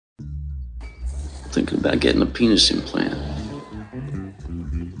Thinking about getting a penis implant.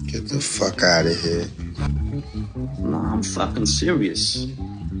 Get the fuck out of here. No, I'm fucking serious.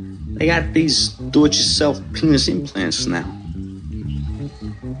 They got these do-it-yourself penis implants now.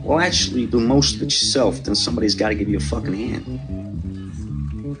 Well, actually, do most of it yourself, then somebody's got to give you a fucking hand.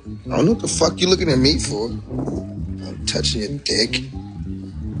 I don't know what the fuck you looking at me for. I'm touching your dick.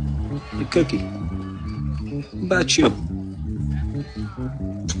 Hey, Cookie. What about you?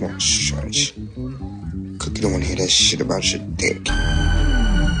 Come on, Stretch. Cookie don't want to hear that shit about your dick.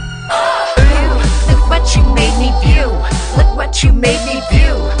 Look what you made me view. Look what you made me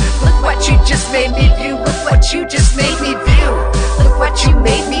view. Look what you just made me view. Look what you just made me view. Look what you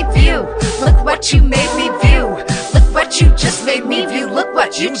made me view. Look what you made me view. Look what you just made me view. Look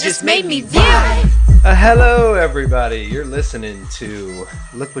what you just made me view. Hello, everybody. You're listening to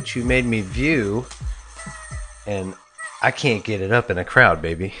Look What You Made Me View, and I can't get it up in a crowd,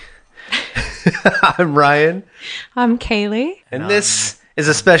 baby. I'm Ryan. I'm Kaylee. And this is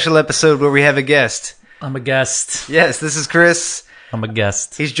a special episode where we have a guest. I'm a guest. Yes, this is Chris. I'm a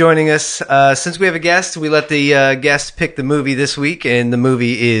guest. He's joining us. Since we have a guest, we let the guest pick the movie this week, and the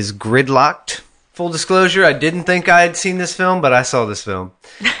movie is Gridlock'D. Full disclosure, I didn't think I had seen this film, but I saw this film.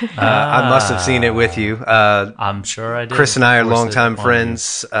 I must have seen it with you. I'm sure I did. Chris and I are longtime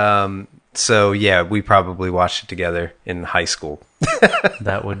friends. So, yeah, we probably watched it together in high school.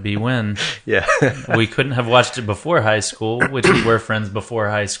 That would be when. Yeah. We couldn't have watched it before high school, which we were friends before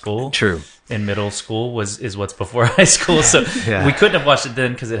high school. True. In middle school is what's before high school. So Yeah. We couldn't have watched it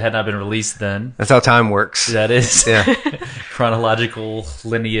then because it had not been released then. That's how time works. That is. Yeah. Chronological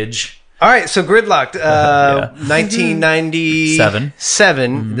lineage. All right, so Gridlock'D,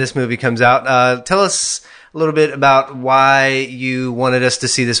 1997, this movie comes out. Tell us a little bit about why you wanted us to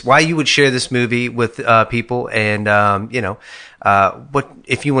see this, why you would share this movie with people, and, what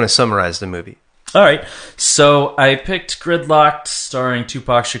if you want to summarize the movie. All right, so I picked Gridlock'D, starring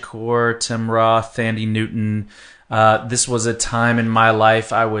Tupac Shakur, Tim Roth, Thandie Newton. This was a time in my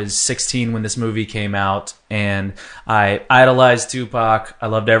life. I was 16 when this movie came out, and I idolized Tupac. I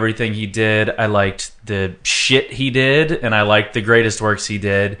loved everything he did. I liked the shit he did, and I liked the greatest works he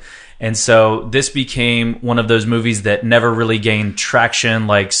did. And so this became one of those movies that never really gained traction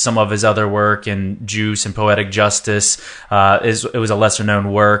like some of his other work, and Juice and Poetic Justice. It was a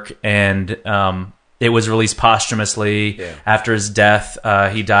lesser-known work, and it was released posthumously after his death.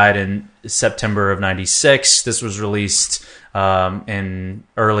 He died in September of 96. This was released in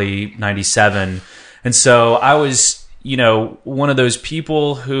early 97. And so I was, one of those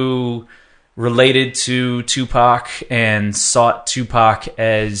people who related to Tupac and sought Tupac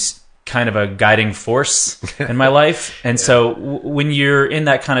as kind of a guiding force in my life. And so when you're in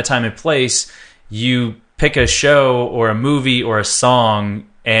that kind of time and place, you pick a show or a movie or a song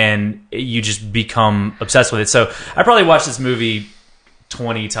and you just become obsessed with it. So I probably watched this movie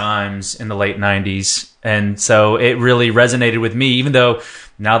 20 times in the late 90s. And so it really resonated with me, even though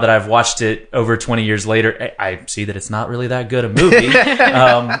now that I've watched it over 20 years later, I see that it's not really that good a movie.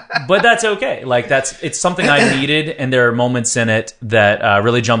 But that's okay. It's something I needed. And there are moments in it that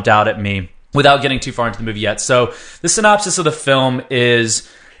really jumped out at me without getting too far into the movie yet. So the synopsis of the film is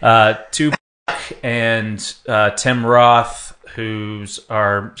Tupac and Tim Roth, whose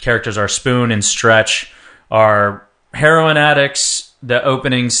our characters are Spoon and Stretch, are heroin addicts. The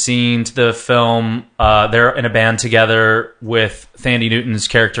opening scene to the film, they're in a band together with Thandie Newton's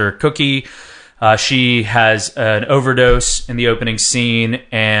character Cookie. She has an overdose in the opening scene,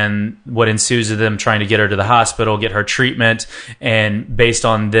 and what ensues is them trying to get her to the hospital, get her treatment. And based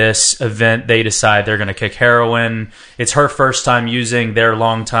on this event, they decide they're going to kick heroin. It's her first time using, they're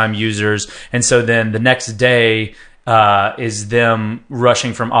longtime users. And so then the next day is them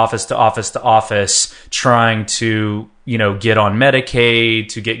rushing from office to office to office, trying to get on Medicaid,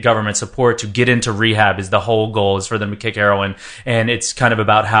 to get government support, to get into rehab. Is the whole goal is for them to kick heroin. And it's kind of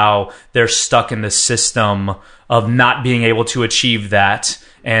about how they're stuck in the system of not being able to achieve that,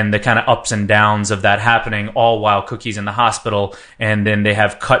 and the kind of ups and downs of that happening, all while Cookie's in the hospital. And then they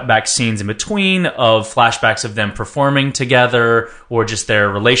have cutback scenes in between of flashbacks of them performing together, or just their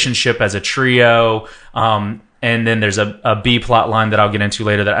relationship as a trio. And then there's a B plot line that I'll get into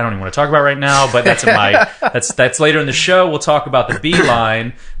later that I don't even want to talk about right now, but that's that's later in the show. We'll talk about the B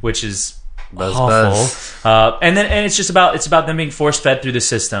line, which is awful. And it's about them being force fed through the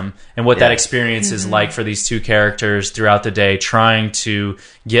system, and what that experience is like for these two characters throughout the day, trying to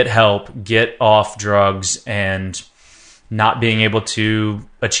get help, get off drugs, and not being able to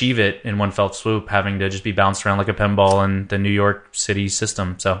achieve it in one fell swoop, having to just be bounced around like a pinball in the New York City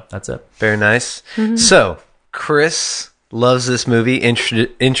system. So that's it. Very nice. So, Chris, loves this movie,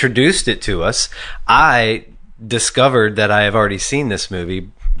 introduced it to us. I discovered that I have already seen this movie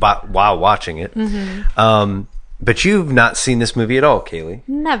while watching it. But you've not seen this movie at all, Kaylee.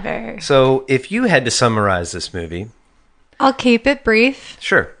 Never. So if you had to summarize this movie... I'll keep it brief.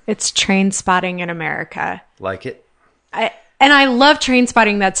 Sure. It's Trainspotting in America. Like it? I love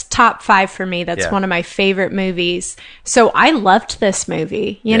Trainspotting. That's top 5 for me. That's one of my favorite movies. So I loved this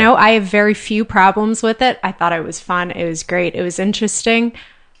movie. You know, I have very few problems with it. I thought it was fun. It was great. It was interesting.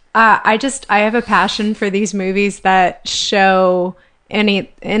 I have a passion for these movies that show in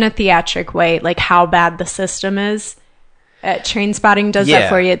a theatric way, like how bad the system is. Trainspotting does that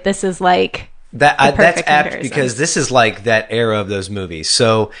for you. This is like that's apt comparison. because this is like that era of those movies.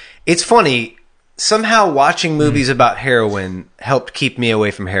 So it's funny. Somehow watching movies about heroin helped keep me away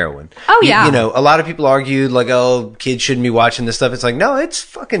from heroin. Oh, yeah. You know, a lot of people argued like, oh, kids shouldn't be watching this stuff. It's like, no, it's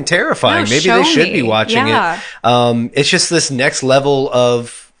fucking terrifying. No, Maybe show they should me. be watching it. It's just this next level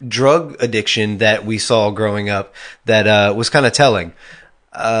of drug addiction that we saw growing up that was kind of telling.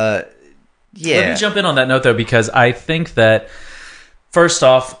 Let me jump in on that note, though, because I think that, first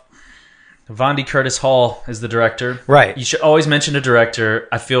off, Vondi Curtis Hall is the director. Right. You should always mention a director.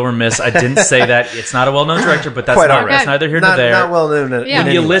 I feel remiss. I didn't say that. It's not a well-known director, but that's that's neither here nor there. Not well known.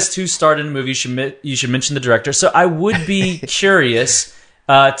 When you list who starred in a movie, you should mention the director. So I would be curious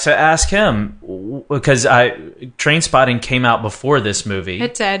to ask him, because Trainspotting came out before this movie.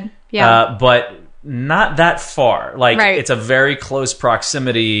 It did, yeah. But not that far. Like, right. It's a very close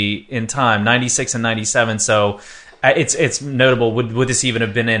proximity in time, 96 and 97, so... It's notable. Would this even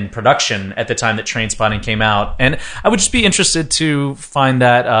have been in production at the time that Trainspotting came out? And I would just be interested to find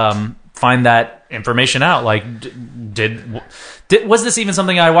that information out. Like, was this even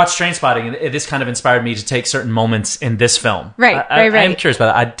something I watched Trainspotting and this kind of inspired me to take certain moments in this film? Right. I am curious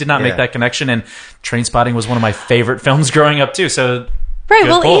about that. I did not make that connection, and Trainspotting was one of my favorite films growing up too. So right.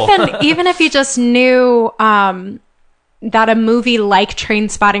 Well, even if you just knew. That a movie like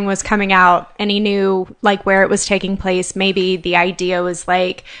Trainspotting was coming out and he knew like where it was taking place, maybe the idea was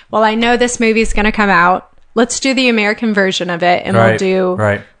like, well, I know this movie is going to come out. Let's do the American version of it and we'll do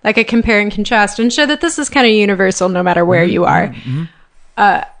like a compare and contrast and show that this is kind of universal no matter where you are.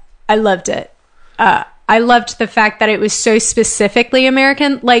 I loved it. I loved the fact that it was so specifically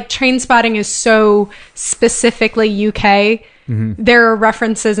American. Like Trainspotting is so specifically UK. There are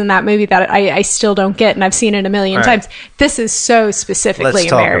references in that movie that I still don't get, and I've seen it a million times. This is so specifically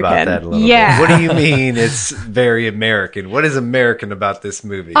American. Let's talk about that a little bit. What do you mean it's very American? What is American about this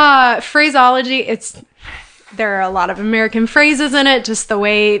movie? Phraseology, there are a lot of American phrases in it, just the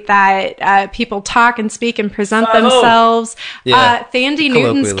way that people talk and speak and present themselves. Thandie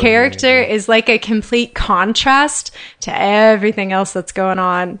Newton's character is like a complete contrast to everything else that's going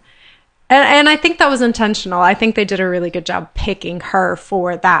on. And I think that was intentional. I think they did a really good job picking her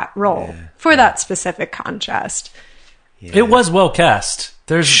for that role, for that specific contrast. Yeah. It was well cast.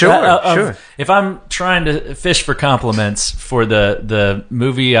 There's sure. If I'm trying to fish for compliments for the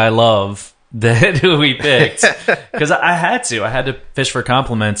movie I love that we picked, because I had to fish for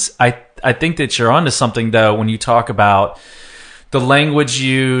compliments. I think that you're onto something though when you talk about the language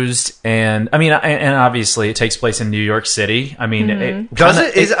used, and I mean, and obviously it takes place in New York City. I mean,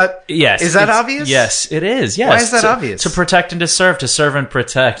 yes. Is that obvious? Yes, it is. Yes. Why is that obvious? To protect and to serve and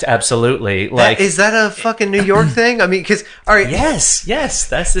protect. Absolutely. Is that a fucking New York thing? I mean, because all right. Yes. It's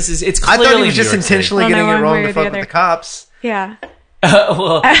clearly. I thought he was just intentionally getting it wrong to fuck with the cops. Yeah.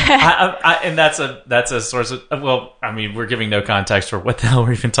 Well, and that's a source of. Well, I mean, we're giving no context for what the hell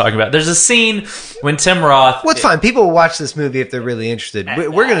we're even talking about. There's a scene when Tim Roth. Well, it's fine. People will watch this movie if they're really interested.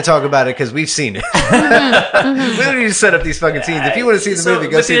 We're going to talk about it because we've seen it. We don't need to set up these fucking scenes. If you want to see the movie,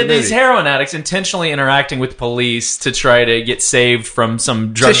 go see the movie. These heroin addicts intentionally interacting with police to try to get saved from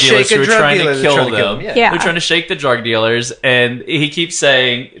some drug dealers who are trying to kill them. Yeah. They're trying to shake the drug dealers, and he keeps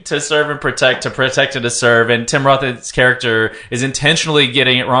saying to serve and protect, to protect and to serve. And Tim Roth's character is intentionally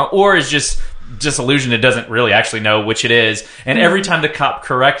getting it wrong, or is just disillusioned and doesn't really actually know which it is. And every time the cop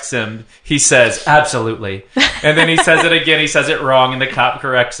corrects him, he says absolutely, and then he says it again, he says it wrong, and the cop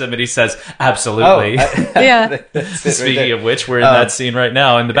corrects him and he says absolutely. Speaking of which, we're in that scene right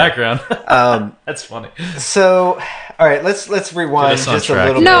now in the background. That's funny. So all right, let's rewind just a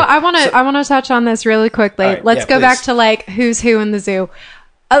little bit. No, I want to touch on this really quickly. Right, let's go back to like who's who in the zoo.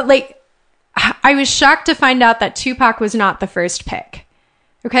 I was shocked to find out that Tupac was not the first pick.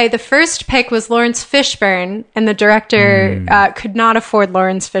 Okay, the first pick was Lawrence Fishburne, and the director could not afford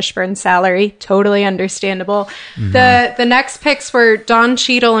Lawrence Fishburne's salary. Totally understandable. The next picks were Don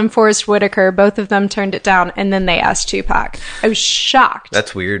Cheadle and Forrest Whitaker. Both of them turned it down, and then they asked Tupac. I was shocked.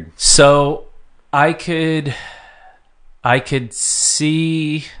 That's weird. So I could I could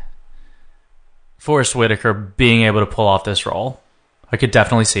see Forrest Whitaker being able to pull off this role. I could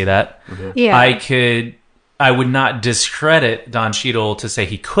definitely see that. Mm-hmm. Yeah. I would not discredit Don Cheadle to say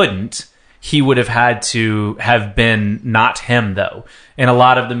he couldn't. He would have had to have been not him, though. In a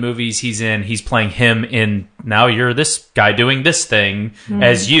lot of the movies he's in, he's playing him in, now you're this guy doing this thing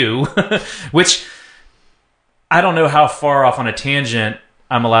as you, which I don't know how far off on a tangent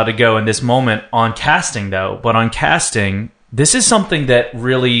I'm allowed to go in this moment on casting, though. But on casting, this is something that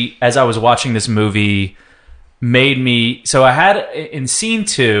really, as I was watching this movie, made me... So I had, in scene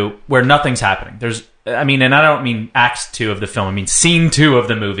 2, where nothing's happening. And I don't mean act 2 of the film. I mean scene 2 of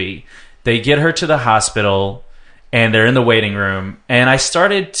the movie. They get her to the hospital, and they're in the waiting room. And I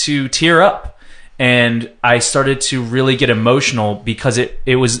started to tear up. And I started to really get emotional because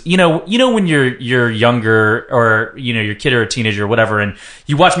it was, when you're younger, or, your kid or a teenager or whatever, and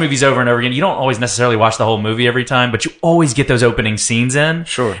you watch movies over and over again, you don't always necessarily watch the whole movie every time, but you always get those opening scenes in.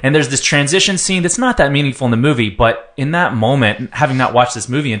 Sure. And there's this transition scene that's not that meaningful in the movie, but in that moment, having not watched this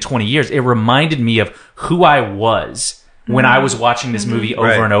movie in 20 years, it reminded me of who I was when I was watching this movie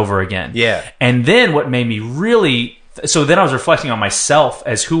over and over again. Yeah. And then what made me really... So then I was reflecting on myself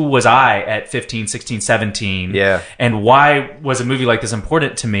as who was I at 15, 16, 17. Yeah. And why was a movie like this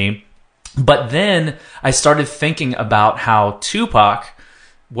important to me? But then I started thinking about how Tupac,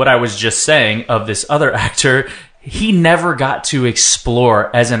 what I was just saying of this other actor, he never got to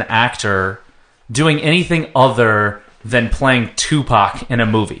explore as an actor doing anything other than playing Tupac in a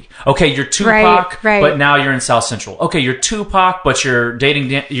movie. Okay, you're Tupac, right. but now you're in South Central. Okay, you're Tupac, but you're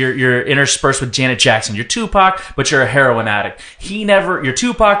dating, you're interspersed with Janet Jackson. You're Tupac, but you're a heroin addict. You're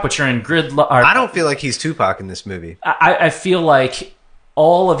Tupac, but you're in Gridlock'D. I don't feel like he's Tupac in this movie. I feel like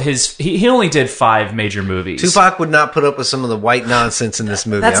all of his... He only did 5 major movies. Tupac would not put up with some of the white nonsense in this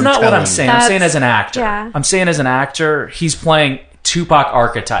movie. That's not what I'm saying. I'm saying as an actor. Yeah. I'm saying as an actor, he's playing Tupac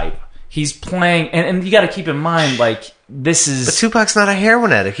archetype. He's playing, and you got to keep in mind, like, this is... But Tupac's not a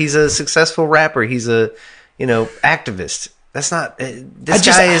heroin addict. He's a successful rapper. He's a, activist. That's not... This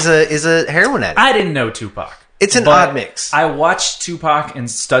guy is a heroin addict. I didn't know Tupac. It's an odd mix. I watched Tupac and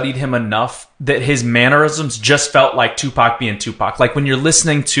studied him enough that his mannerisms just felt like Tupac being Tupac. Like when you're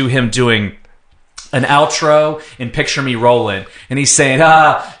listening to him doing an outro in Picture Me Rollin', and he's saying,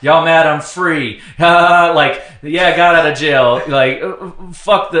 y'all mad I'm free. Like, yeah, got out of jail. Like,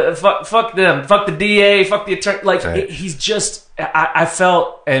 fuck them, fuck the DA, fuck the attorney. Like, right. He's just, I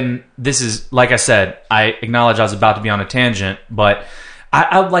felt, and this is, like I said, I acknowledge I was about to be on a tangent, but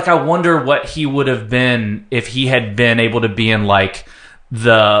I wonder what he would have been if he had been able to be in, like,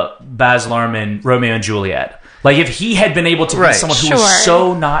 the Baz Luhrmann Romeo and Juliet. Like, if he had been able to be someone who was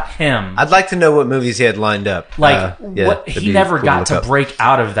so not him. I'd like to know what movies he had lined up. Like, he never got to break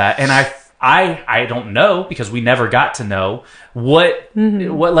out of that. And I don't know, because we never got to know what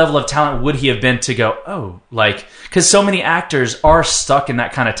level of talent would he have been to go, because so many actors are stuck in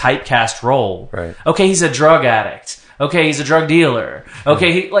that kind of typecast role. Right. Okay, he's a drug addict. Okay, he's a drug dealer.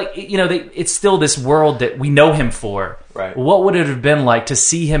 Okay, it's still this world that we know him for. Right. What would it have been like to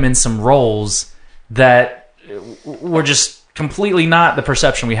see him in some roles that were just completely not the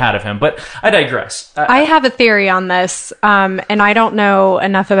perception we had of him? But I digress. I have a theory on this, and I don't know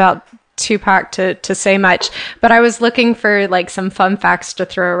enough about Tupac to say much, but I was looking for like some fun facts to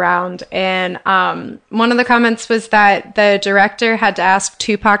throw around, and one of the comments was that the director had to ask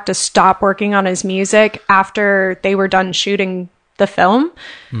Tupac to stop working on his music after they were done shooting the film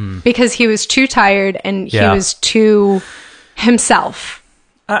because he was too tired and he was too himself.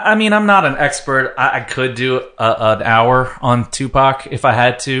 I mean, I'm not an expert. I could do an hour on Tupac if I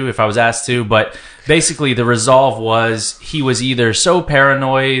had to, if I was asked to. But basically, the resolve was he was either so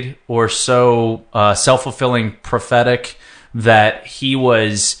paranoid or so self-fulfilling prophetic that he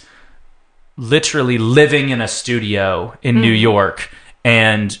was literally living in a studio in New York,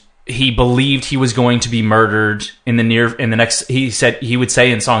 and he believed he was going to be murdered in the next. He said he would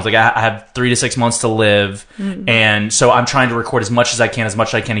say in songs like, "I have 3 to 6 months to live, and so I'm trying to record as much as I can,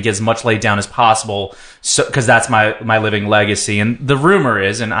 to get as much laid down as possible, so because that's my living legacy." And the rumor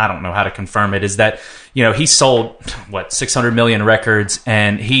is, and I don't know how to confirm it, is that he sold 600 million records,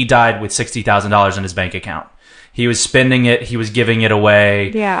 and he died with $60,000 in his bank account. He was spending it. He was giving it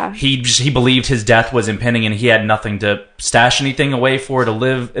away. Yeah. He believed his death was impending, and he had nothing to stash anything away for to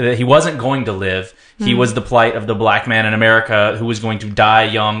live. He wasn't going to live. He was the plight of the black man in America who was going to die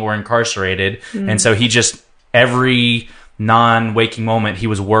young or incarcerated. And so he just, every non-waking moment, he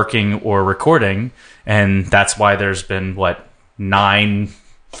was working or recording. And that's why there's been, 9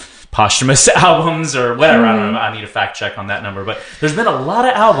 posthumous albums or whatever. I don't know. I need a fact check on that number, but there's been a lot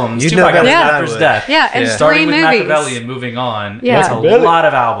of albums. You know Tupac better than after I his would. death. Yeah, and starting with 3 movies. Machiavelli and moving on. Yeah. That's a lot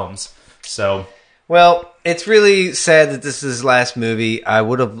of albums. So Well, it's really sad that this is his last movie. I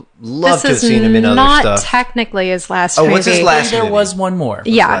would have loved This to have is seen him in other not stuff. technically his last Oh, movie. what's his last there movie? was one more. What's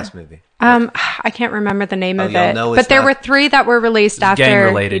his Yeah. last movie? I can't remember the name of y'all it, know it's but there not- were 3 that were released after Gang he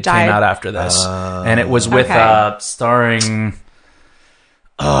Related died. came out after this, and it was with Okay. starring.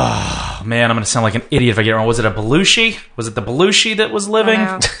 Oh man, I'm gonna sound like an idiot if I get it wrong. Was it a Belushi? Was it the Belushi that was living? I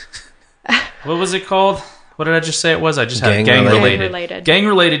don't know. What was it called? What did I just say it was? I just had Gang Gang Related. Related. Gang Related. Gang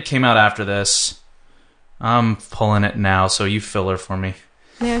Related came out after this. I'm pulling it now, so you filler for me.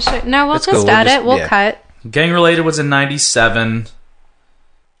 Yeah, sure. No, we'll Let's just go. add We'll it. We'll yeah. cut. Gang Related was in 97.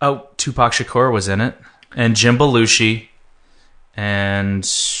 Oh, Tupac Shakur was in it. And Jim Belushi. And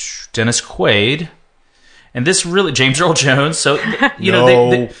Dennis Quaid. And this really... James Earl Jones. So, you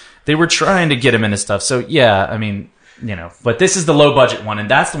know, they were trying to get him into stuff. So, yeah, I mean, you know. But this is the low-budget one. And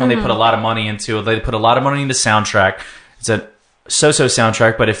that's the one they put a lot of money into. They put a lot of money into soundtrack. It's a so-so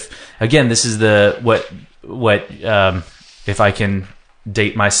soundtrack. But if... Again, this is the... What if I can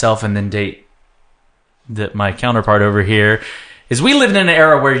date myself and then date my counterpart over here, is we lived in an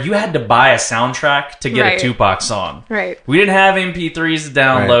era where you had to buy a soundtrack to get Right. a Tupac song. Right. We didn't have MP3s to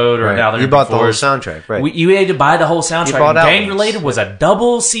download or now they're You bought the whole MP4s. soundtrack, right? You had to buy the whole soundtrack. bought And Gang albums. Related was a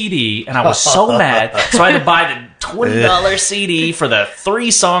double CD, and I was so mad. So I had to buy the $20 CD for the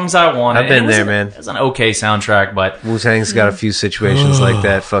 3 songs I wanted. I've been And it was there, an- man. It was an okay soundtrack, but Wu-Tang's got a few situations like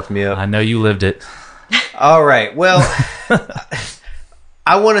that. Fuck me up. I know you lived it. All right. Well,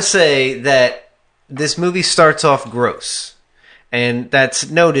 I want to say that this movie starts off gross. And that's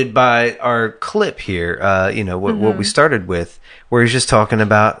noted by our clip here, what we started with, where he's just talking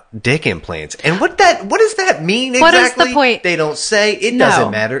about dick implants. And what does that mean exactly? What is the point? They don't say. It No.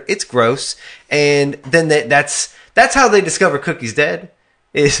 doesn't matter. It's gross. And then that's how they discover Cookie's dead.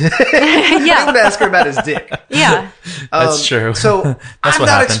 Is they would ask her about his dick. Yeah. That's true. So That's I'm what not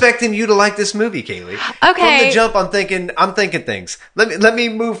happened. expecting you to like this movie, Kaylee. Okay. From the jump, I'm thinking things. Let me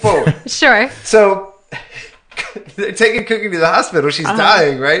move forward. Sure. So they're taking Cookie to the hospital. She's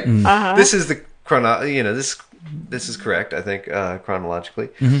dying, right? This is the this is correct, I think, chronologically.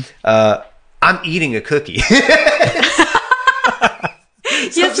 I'm eating a cookie.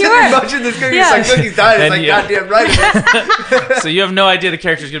 Yes, you Sitting are. munching this cookie. Yeah. It's like Cookie's dying. It's And like, you- goddamn right it is. So you have no idea the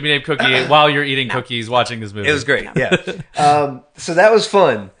character's going to be named Cookie while you're eating cookies watching this movie. It was great, yeah. So that was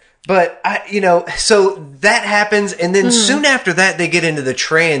fun. But, so that happens, and then soon after that, they get into the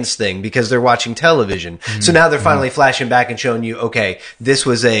trans thing because they're watching television. So now they're finally flashing back and showing you, okay, this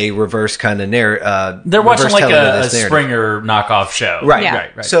was a reverse kind of narrative. They're watching like a Springer knockoff show. Right, Yeah.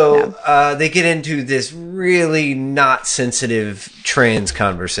 right. So they get into this really not sensitive trans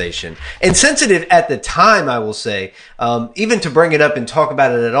conversation. And sensitive at the time, I will say, even to bring it up and talk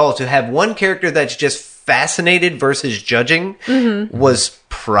about it at all, to have one character that's just fascinated versus judging was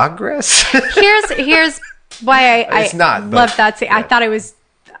progress. Here's why I It's not, but- love that scene. I thought it was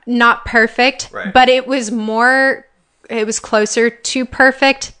not perfect, Right. but it was closer to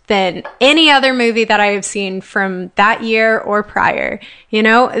perfect than any other movie that I have seen from that year or prior. You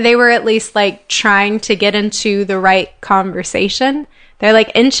know, they were at least like trying to get into the right conversation. They're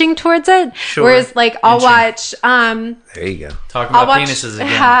like inching towards it. Sure. Whereas like I'll Inching. watch There you go. Talking I'll about watch- penises again.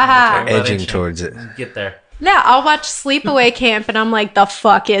 Ha, ha. Edging towards it. Get there. yeah, I'll watch Sleepaway Camp and I'm like, the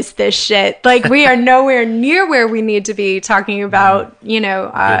fuck is this shit? Like, we are nowhere near wwhere we need to be talking about,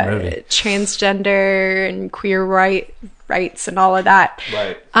 movie. transgender and queer rights and all of that.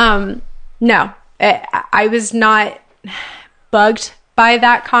 Right. No, I was not bugged by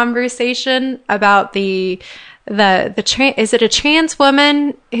that conversation about is it a trans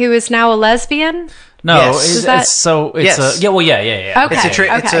woman who is now a lesbian? No, Yes. it's, Is that- it's so it's Yes. a yeah. Okay.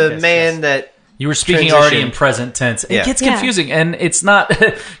 It's a man that You were speaking Transition. already in present tense. It Yeah. gets Yeah. confusing, and it's not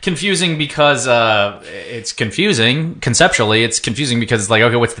confusing because it's confusing conceptually. It's confusing because it's like,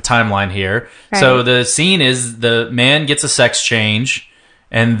 okay, what's the timeline here? So Right. the scene is the man gets a sex change,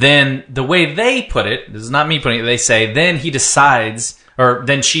 and then the way they put it, this is not me putting it, they say, then he decides, or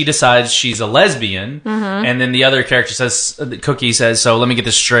then she decides she's a lesbian, and then the other character says, Cookie says, so let me get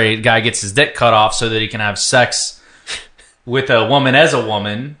this straight, guy gets his dick cut off so that he can have sex with a woman as a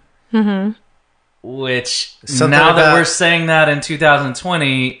woman. Which, Something now that about- we're saying that in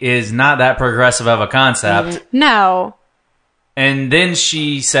 2020, is not that progressive of a concept. No. And then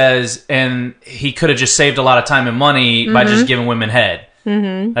she says, and he could have just saved a lot of time and money by just giving women head.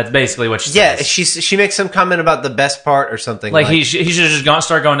 Mm-hmm. That's basically what she Yeah, says. she makes some comment about the best part or something. Like he should just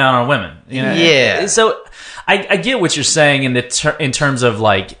start going down on women. You know? Yeah. So I get what you're saying in terms of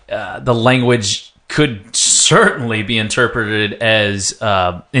like the language could certainly be interpreted as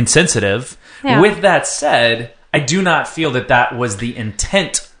insensitive. Yeah. With that said, I do not feel that was the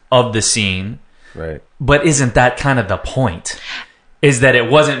intent of the scene. Right. But isn't that kind of the point? Is that it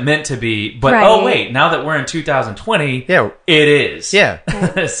wasn't meant to be, but Right. oh wait, now that we're in 2020, Yeah. it is. Yeah.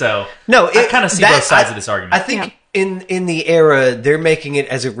 So No, I kind of see both sides of this argument. I think in the era, they're making it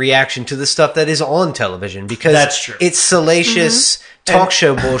as a reaction to the stuff that is on television because That's true. it's salacious talk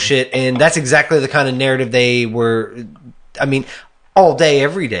show bullshit, and that's exactly the kind of narrative they were. I mean, all day,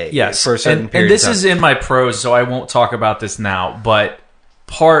 every day. Yes, for a certain and period. this of time. is in my prose, so I won't talk about this now. But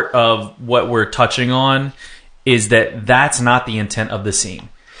part of what we're touching on is that that's not the intent of the scene.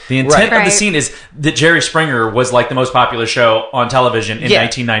 The intent of the Right. scene is that Jerry Springer was like the most popular show on television in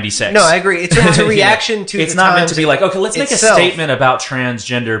 1996. No, I agree. It's a reaction to. It's the not meant times to be like, okay, let's make itself, a statement about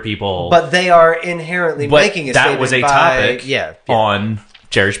transgender people. but they are inherently But making a that statement was a by- topic Yeah. on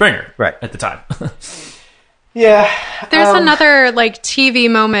Jerry Springer Right. at the time. Yeah. There's another like TV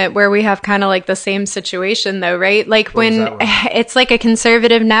moment where we have kind of like the same situation though, right? Like when that one? it's like a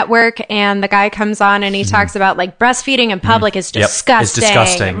conservative network and the guy comes on and he talks about like breastfeeding in public is disgusting. It's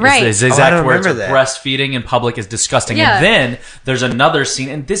disgusting. Right. His I exact don't words are remember that. breastfeeding in public is disgusting. Yeah. And then there's another scene,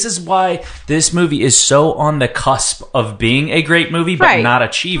 and this is why this movie is so on the cusp of being a great movie, but Right. not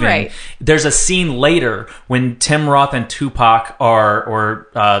achieving. Right. There's a scene later when Tim Roth and Tupac or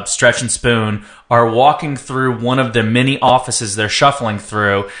Stretch and Spoon are walking through one of the many offices they're shuffling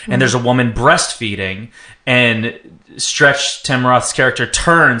through, and there's a woman breastfeeding, and Stretch, Tim Roth's character,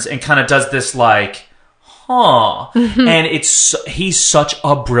 turns and kind of does this like, and he's such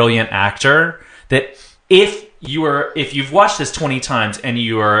a brilliant actor that if you've watched this 20 times and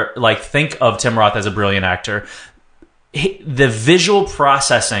you are like, think of Tim Roth as a brilliant actor, the visual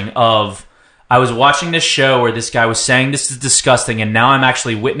processing of, I was watching this show where this guy was saying this is disgusting, and now I'm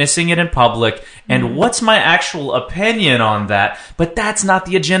actually witnessing it in public, and what's my actual opinion on that? But that's not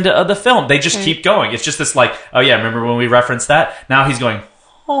the agenda of the film. They just keep going. It's just this like, oh yeah, remember when we referenced that? Now he's going,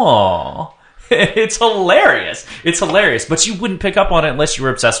 oh. It's hilarious. It's hilarious. But you wouldn't pick up on it unless you were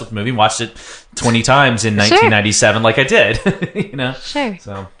obsessed with the movie and watched it 20 times in 1997 like I did. You know? Sure.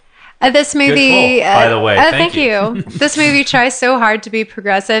 So This movie, Good pull, by the way. Thank you. This movie tries so hard to be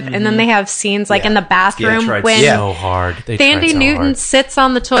progressive, and then they have scenes like in the bathroom tried when so hard. They Sandy tried so Newton hard. sits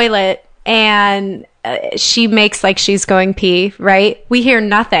on the toilet and she makes like she's going pee, right? We hear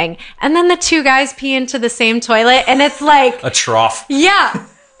nothing. And then the two guys pee into the same toilet, and it's like, A trough. yeah,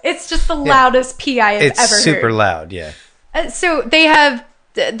 it's just the loudest pee I have It's ever super heard. loud. Yeah. So they have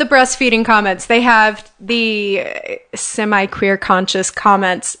the breastfeeding comments, they have the semi-queer conscious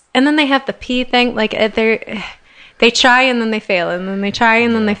comments, and then they have the pee thing. Like they try and then they fail, and then they try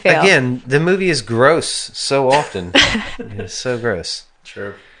and then they fail. Again, the movie is gross so often. It's so gross.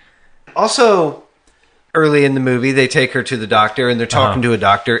 True. Also, early in the movie, they take her to the doctor, and they're talking to a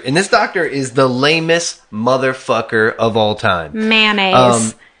doctor, and this doctor is the lamest motherfucker of all time.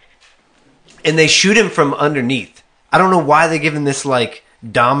 Mayonnaise. And they shoot him from underneath. I don't know why they give him this like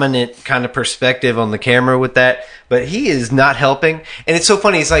dominant kind of perspective on the camera with that, but he is not helping. And it's so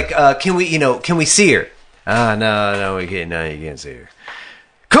funny. He's like, can we see her? No, we can't. No, you can't see her.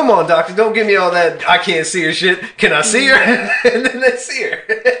 Come on, doctor, don't give me all that I can't see her shit. Can I see her? And then they see her.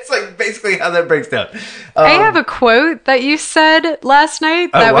 It's like basically how that breaks down. I have a quote that you said last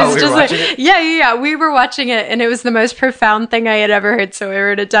night that was just like, yeah. We were watching it, and it was the most profound thing I had ever heard, so I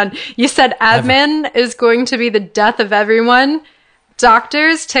wrote it down. You said admin is going to be the death of everyone.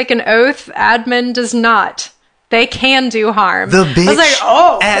 Doctors take an oath. Admin does not. They can do harm. The bitch I was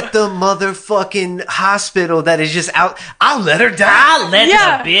like, at the motherfucking hospital that is just out. I'll let her die. I'll let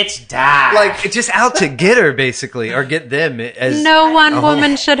Yeah. the bitch die. Like, just out to get her, basically, or get them. As no one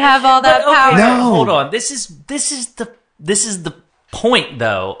woman should have all that power. No. Hold on. This is the point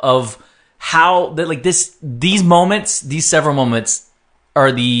though of how that like these several moments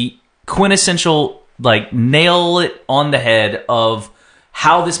are the quintessential like nail it on the head of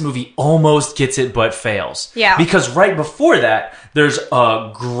how this movie almost gets it but fails. Yeah. Because right before that, there's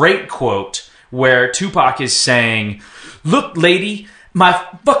a great quote where Tupac is saying, "Look, lady, my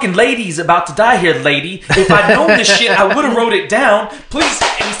fucking lady's about to die here, lady. If I'd known this shit, I would have wrote it down. Please.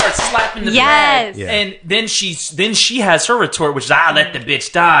 And he starts slapping the bag. Yes. And then she has her retort, which is, let the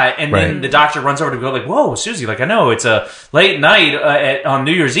bitch die. And then the doctor runs over to go like, whoa, Susie, like, I know it's a late night on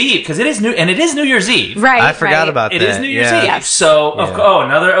New Year's Eve, because it is New Year's Eve. Right. I forgot about that. It is New Year's Eve. Yes. So,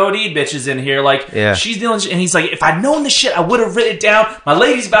 another OD bitch is in here. Like, she's dealing, and he's like, if I'd known this shit, I would have written it down. My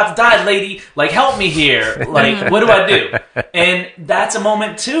lady's about to die, lady. Like, help me here. Like, what do I do? And that's a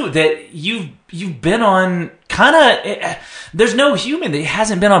moment too that you've been on kind of. There's no human that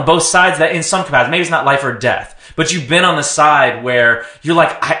hasn't been on both sides that in some capacity. Maybe it's not life or death, but you've been on the side where you're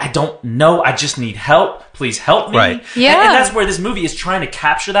like, I don't know. I just need help. Please help me. Right. Yeah. And that's where this movie is trying to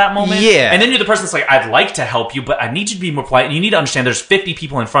capture that moment. Yeah. And then you're the person that's like, I'd like to help you, but I need you to be more polite. And you need to understand there's 50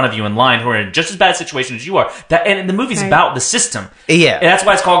 people in front of you in line who are in just as bad a situation as you are. And the movie's about the system. Yeah. And that's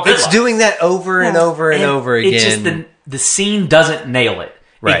why it's called Gridlock'd. It's doing that over and over and over again. It's just the scene doesn't nail it.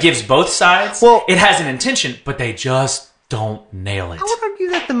 Right. It gives both sides. Well, it has an intention, but they just don't nail it. I would argue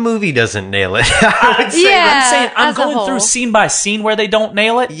that the movie doesn't nail it. I'm saying I'm as a going whole. through scene by scene where they don't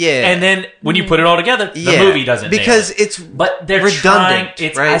nail it. Yeah. And then when you put it all together, the movie doesn't because nail it. it's But they're redundant,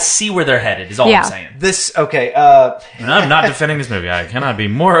 trying, right? I see where they're headed, is all Yeah. I'm saying. This okay. And I'm not defending this movie. I cannot be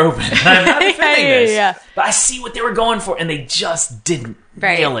more open. I'm not defending this. Yeah. But I see what they were going for, and they just didn't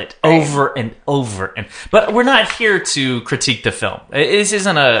Right. nail it over and over. And but we're not here to critique the film. This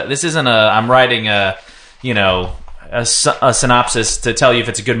isn't a. I'm writing a synopsis to tell you if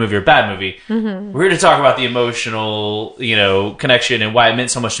it's a good movie or a bad movie. Mm-hmm. We're here to talk about the emotional, connection and why it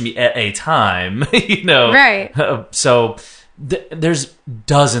meant so much to me at a time. Right. So. There's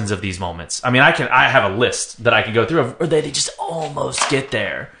dozens of these moments. I mean, I have a list that I can go through of where they just almost get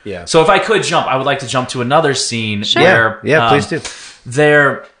there. Yeah. So if I could jump, I would like to jump to another scene Sure. where Please do.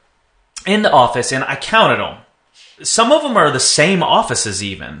 they're in the office, and I counted them. Some of them are the same offices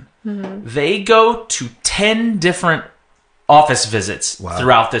even. Mm-hmm. They go to 10 different office visits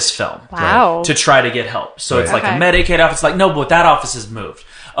throughout this film. Wow. To try to get help. So it's like Okay. a Medicaid office. Like, no, but that office is moved.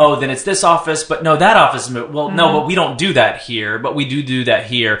 Oh, then it's this office, but no, that office is moved. Well, no, but we don't do that here, but we do that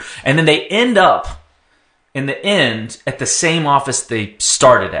here. And then they end up, in the end, at the same office they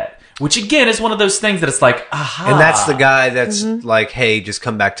started at. Which, again, is one of those things that it's like, aha. And that's the guy that's like, hey, just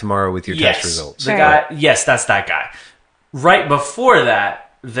come back tomorrow with your test results. The guy, yes, that's that guy. Right before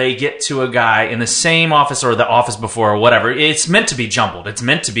that, they get to a guy in the same office or the office before or whatever. It's meant to be jumbled. It's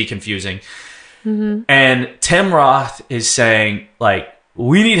meant to be confusing. Mm-hmm. And Tim Roth is saying, like,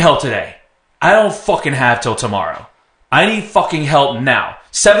 we need help today. I don't fucking have till tomorrow. I need fucking help now.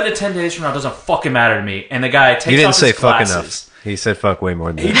 7 to 10 days from now doesn't fucking matter to me. And the guy takes off his You didn't say fuck glasses. enough. He said fuck way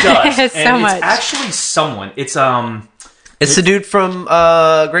more than He that. does. So And much. it's actually someone. It's It's the dude from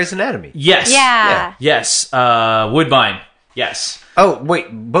Grey's Anatomy. yes. Yeah. Yes. Woodbine. Yes. Oh, wait.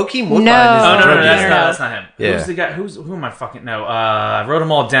 Bokeem Woodbine No. is Oh, the no, drug no, dealer. that's not him. Yeah. Who's the guy? Who am I fucking? No, I wrote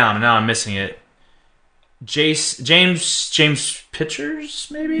them all down, and now I'm missing it. James Pitchers,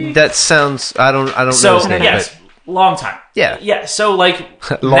 maybe. That sounds. I don't know So his name. yes, long time. Yeah. yeah. So like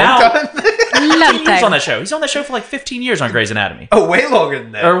Long now, time. Long He's on time. that show. He's on that show for like 15 years on Grey's Anatomy, Oh, way longer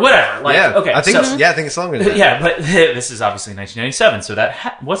than that. or whatever. Like, yeah. okay, I think. so, I think it's longer than that. yeah, but this is obviously 1997, so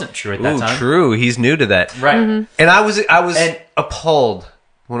that wasn't true at that Ooh, time. true. He's new to that. Right. And I was And- appalled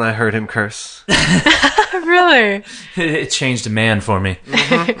when I heard him curse. Really? It changed a man for me.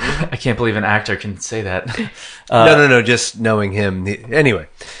 I can't believe an actor can say that. No. Just knowing him. Anyway.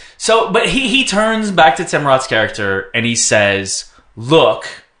 So, but he turns back to Tim Roth's character and he says, "Look,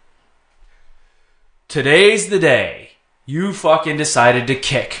 today's the day you fucking decided to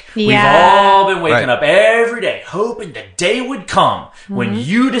kick. Yeah. We've all been waking Right. up every day hoping the day would come when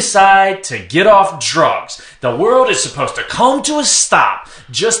you decide to get off drugs. The world is supposed to come to a stop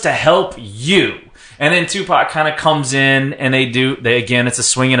just to help you." And then Tupac kind of comes in and again, it's a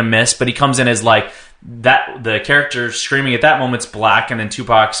swing and a miss, but he comes in as like, that the character screaming at that moment's black, and then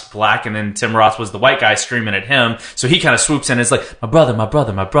Tupac's black, and then Tim Roth was the white guy screaming at him. So he kind of swoops in and is like, my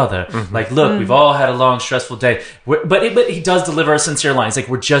brother. Like, look, we've all had a long, stressful day. But he does deliver a sincere line. He's like,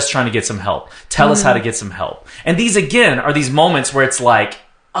 we're just trying to get some help. Tell us how to get some help. And these, again, are these moments where it's like,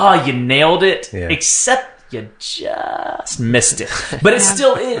 oh, you nailed it, except you just missed it. But it's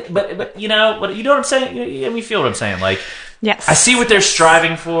still it. But you know what I'm saying? You feel what I'm saying? Like, Yes. I see what they're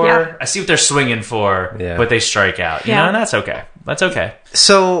striving for. Yeah. I see what they're swinging for, but they strike out. You know, and that's okay. That's okay.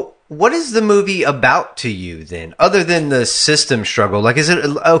 So, what is the movie about to you then, other than the system struggle? Like, is it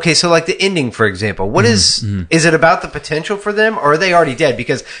okay? So, like the ending, for example, what is it about the potential for them, or are they already dead?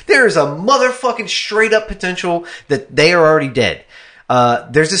 Because there is a motherfucking straight up potential that they are already dead.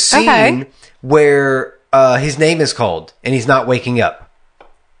 There's a scene where his name is called, and he's not waking up.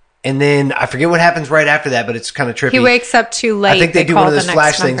 And then I forget what happens right after that, but it's kind of trippy. He wakes up too late. I think they do one of those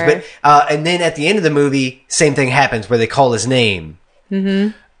flash things. Number. But and then at the end of the movie, same thing happens where they call his name.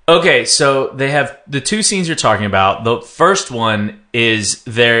 Mm-hmm. Okay, so they have the two scenes you're talking about. The first one is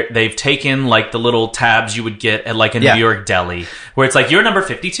they've taken like the little tabs you would get at like a New York deli, where it's like, you're number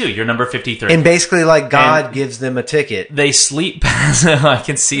 52, you're number 53. And basically like God gives them a ticket. They sleep past I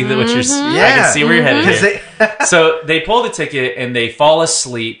can see that what you're I can see where you're headed here. So they pull the ticket and they fall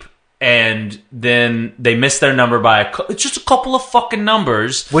asleep. And then they miss their number by just a couple of fucking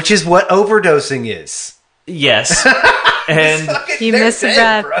numbers. Which is what overdosing is. Yes. And you miss a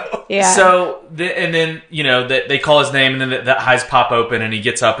breath. Bro. Yeah. So, and then, you know, they call his name, and then the eyes pop open, and he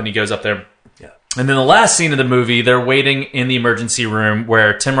gets up, and he goes up there. Yeah. And then the last scene of the movie, they're waiting in the emergency room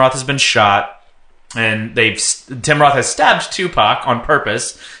where Tim Roth has been shot. And Tim Roth has stabbed Tupac on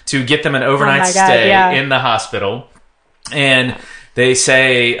purpose to get them an overnight stay in the hospital. And they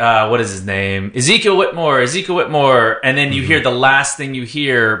say, what is his name? Ezekiel Whitmore. And then you hear the last thing you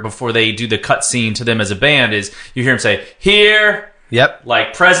hear before they do the cut scene to them as a band is you hear him say, here. Yep.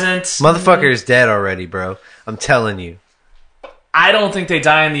 Like present. Motherfucker is dead already, bro. I'm telling you. I don't think they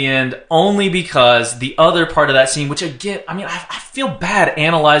die in the end, only because the other part of that scene, which again, I mean, I feel bad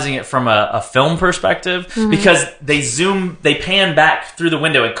analyzing it from a film perspective, because they pan back through the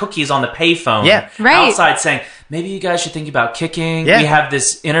window and Cookie's on the payphone outside saying, maybe you guys should think about kicking. We have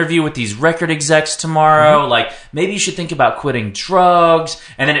this interview with these record execs tomorrow. Like, maybe you should think about quitting drugs.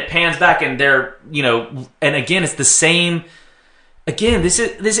 And then it pans back and they're, you know, and again, it's the same. Again, this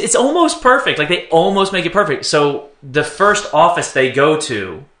it's almost perfect. Like, they almost make it perfect. So the first office they go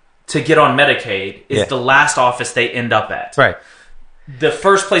to get on Medicaid is the last office they end up at. Right. The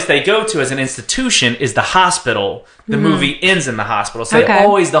first place they go to as an institution is the hospital. The movie ends in the hospital. So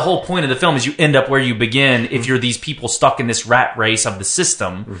the whole point of the film is you end up where you begin if you're these people stuck in this rat race of the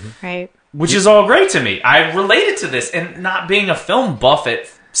system. Right. Which is all great to me. I related to this. And not being a film buff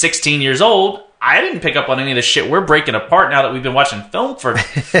at 16 years old, I didn't pick up on any of the shit we're breaking apart now that we've been watching film for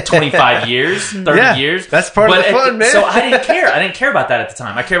 25 years, 30 years. That's part of the fun, man. So I didn't care. I didn't care about that at the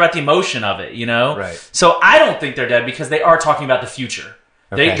time. I care about the emotion of it, you know? Right. So I don't think they're dead because they are talking about the future.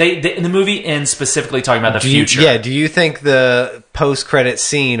 Okay. They in the movie ends specifically talking about the future. Do you think the post-credit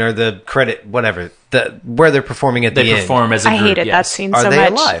scene or the credit, whatever, where they're performing at the end? They perform as a group. I hated that scene so much. Are they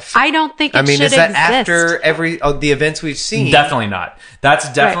alive? I don't think it should exist. Is that after the events we've seen? Definitely not.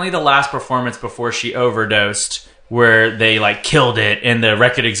 That's definitely the last performance before she overdosed, where they like killed it and the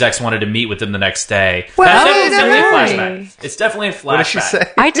record execs wanted to meet with them the next day. Well, That's definitely a flashback. It's definitely a flashback. What did she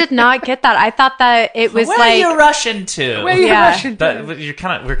say? I did not get that. I thought that it was Where like, are you rushing to? Where are you rushing to?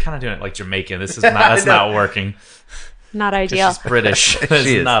 We're kind of doing it like Jamaican. This is not. That's not working. Not ideal. She's British.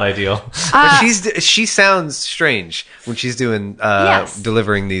 That's not ideal. But she sounds strange when she's doing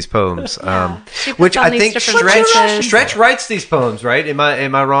delivering these poems. Which I think Stretch writes these poems, right? Am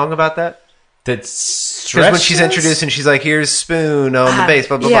I wrong about that? That's because when she's introduced and she's like, "Here's Spoon on the bass,"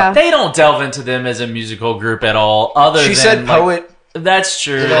 blah blah blah. They don't delve into them as a musical group at all. She said poet. That's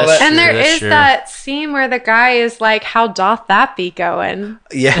true. And there is that scene where the guy is like, "How doth that be going?"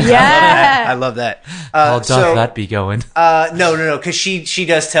 Yeah. I love that. How doth that be going? No, because she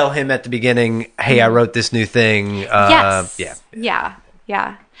does tell him at the beginning, "Hey, I wrote this new thing." Yes. Yeah.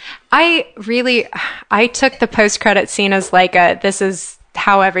 I took the post-credit scene as like this is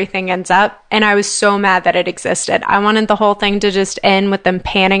how everything ends up, and I was so mad that it existed. I wanted the whole thing to just end with them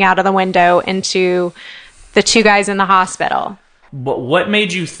panning out of the window into the two guys in the hospital. But what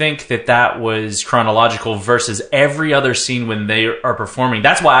made you think that was chronological versus every other scene when they are performing?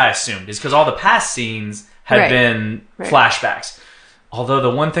 That's why I assumed, is because all the past scenes have been flashbacks. Although the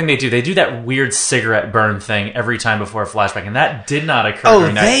one thing they do that weird cigarette burn thing every time before a flashback, and that did not occur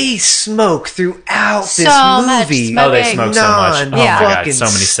during that. They smoke throughout this movie. They smoke so much. Oh my God, so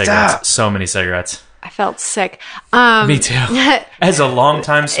many cigarettes. Stop. So many cigarettes. I felt sick. Me too. As a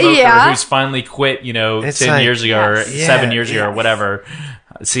longtime smoker who's finally quit, 10 years ago or 7 years ago or whatever.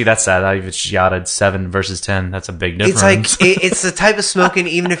 See, that's sad. I just yachted 7 versus 10. That's a big difference. It's like it's the type of smoking.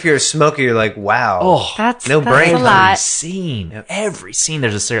 Even if you're a smoker, you're like, wow, that's no brain. A lot. Every scene,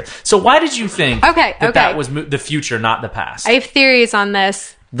 there's a cigarette. So why did you think that was the future, not the past? I have theories on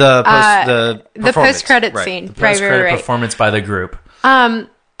this. The post-credit scene, the post-credit performance by the group. I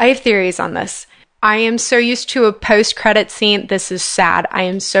have theories on this. I am so used to a post-credit scene. This is sad. I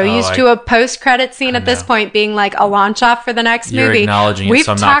am so used to a post-credit scene at this point being like a launch off for the next movie. You're acknowledging it,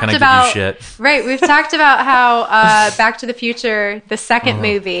 so I'm not going to give you shit. Right. We've talked about how Back to the Future, the second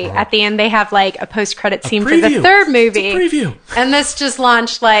movie, at the end they have like a post-credit scene for the third movie. It's a preview. And this just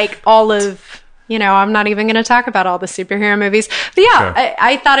launched like all of, I'm not even going to talk about all the superhero movies. But yeah, Sure.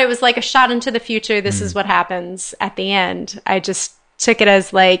 I thought it was like a shot into the future. This is what happens at the end. I just took it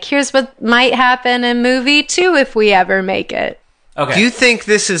as like, here's what might happen in movie 2 if we ever make it. Okay. Do you think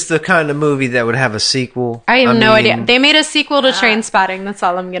this is the kind of movie that would have a sequel? I have no mean, idea. They made a sequel to Trainspotting. That's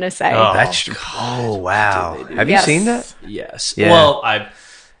all I'm going to say. Oh. That's wow. Have you Yes. seen that? Yes. Yeah. Well,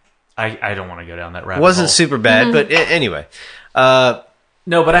 I don't want to go down that rabbit Wasn't hole. super bad, but anyway.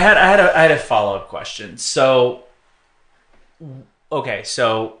 No, but I had a follow-up question. So, okay,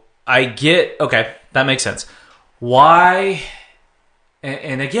 so I get, okay, that makes sense. Why,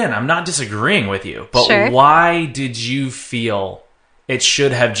 and again, I'm not disagreeing with you, but Sure. why did you feel it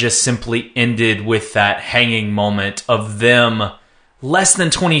should have just simply ended with that hanging moment of them less than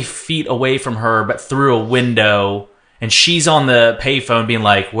 20 feet away from her, but through a window, and she's on the payphone being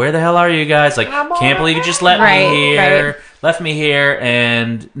like, where the hell are you guys? Like, can't believe you just left Right, me here. right. Left me here,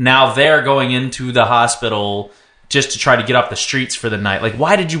 and now they're going into the hospital just to try to get off the streets for the night. Like,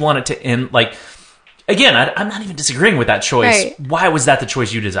 why did you want it to end? Like, again, I'm not even disagreeing with that choice. Right. Why was that the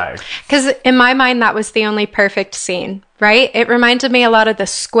choice you desired? Because in my mind, that was the only perfect scene, right? It reminded me a lot of The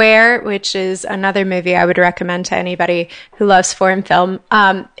Square, which is another movie I would recommend to anybody who loves foreign film.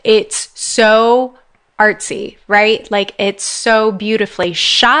 It's so artsy, right? Like, it's so beautifully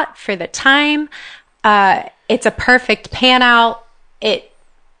shot for the time. It's a perfect pan out. It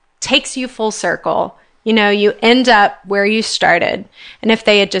takes you full circle. You end up where you started. And if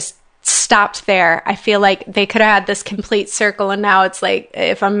they had just stopped there, I feel like they could have had this complete circle. And now it's like,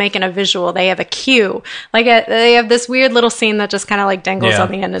 if I'm making a visual, they have a cue. Like they have this weird little scene that just kind of like dangles Yeah. on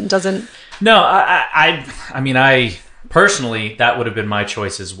the end and doesn't. No, I mean, I personally, that would have been my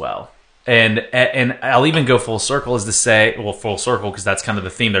choice as well. And I'll even go full circle as to say, well, full circle, because that's kind of the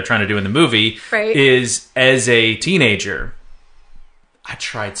theme they're trying to do in the movie, Right. is as a teenager, I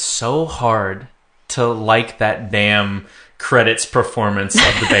tried so hard to like that damn credits performance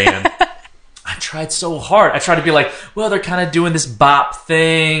of the band. I tried so hard. I tried to be like, well, they're kind of doing this bop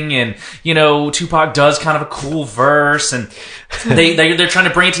thing, and Tupac does kind of a cool verse, and they're trying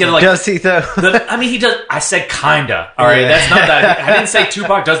to bring it together. Like, Does he though? he does. I said kinda. All right, Yeah. that's not that. I didn't say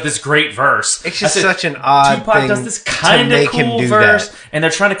Tupac does this great verse. It's just I said, such an odd Tupac thing does this to kind of make him cool do verse, that. and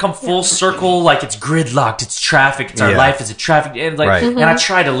they're trying to come full circle, like it's gridlocked, it's traffic, it's our Yeah. life is a traffic, and like, Right. and I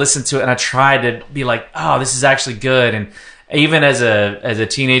tried to listen to it, and I tried to be like, oh, this is actually good, and even as a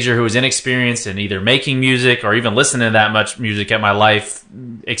teenager who was inexperienced in either making music or even listening to that much music at my life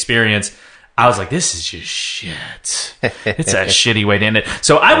experience, I was like, this is just shit. It's a shitty way to end it.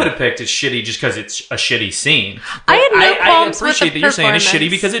 So I would have picked it shitty just because it's a shitty scene. I had no I qualms with appreciate the that you're saying it's shitty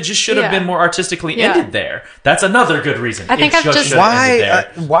performance. because it just should have Yeah. been more artistically Yeah. ended there. That's another good reason. I think It I've just- should have ended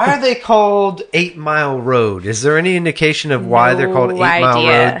there. Why are they called 8 Mile Road? Is there any indication of why they're called 8 No Mile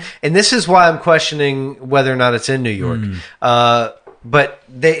idea. Road? And this is why I'm questioning whether or not it's in New York. But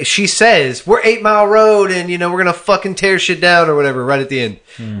she says, we're 8 Mile Road and, we're going to fucking tear shit down or whatever right at the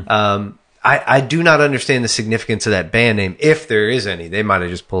end. I do not understand the significance of that band name, if there is any. They might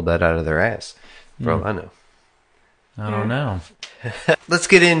have just pulled that out of their ass. Bro, I know. I don't know. Let's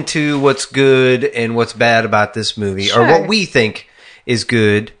get into what's good and what's bad about this movie, or Sure. what we think is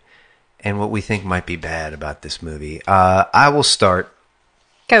good and what we think might be bad about this movie. I will start.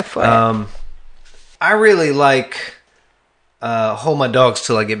 Go for it. I really like Hold My Dogs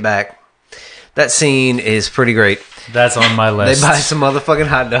Till I Get Back. That scene is pretty great. That's on my They list. buy some motherfucking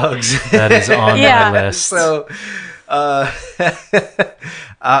hot dogs. That is on Yeah. my list. So,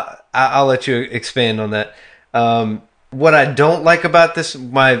 I'll let you expand on that. What I don't like about this,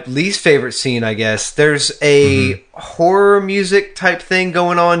 my least favorite scene, I guess, there's a horror music type thing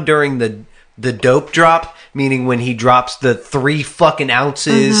going on during the dope drop, meaning when he drops the 3 fucking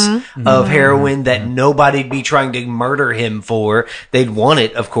ounces of heroin that nobody'd be trying to murder him for. They'd want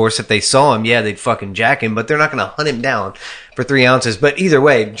it, of course, if they saw him. Yeah, they'd fucking jack him, but they're not going to hunt him down for 3 ounces. But either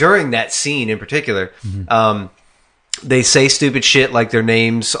way, during that scene in particular, they say stupid shit like their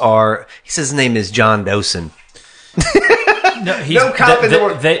names are, he says his name is John Dawson. No, No cop in the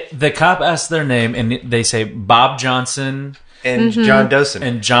world. The cop asks their name, and they say Bob Johnson And John Dawson.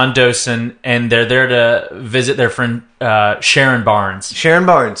 and John Dawson, and they're there to visit their friend Sharon Barnes. Sharon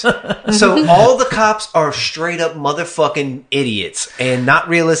Barnes. So all the cops are straight up motherfucking idiots and not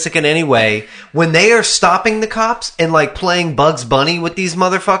realistic in any way. When they are stopping the cops and like playing Bugs Bunny with these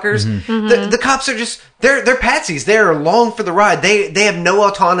motherfuckers, the cops are just they're patsies. They are along for the ride. They have no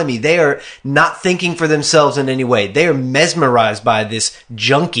autonomy. They are not thinking for themselves in any way. They are mesmerized by this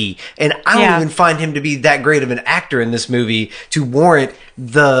junkie, and I don't Yeah. even find him to be that great of an actor in this movie to warrant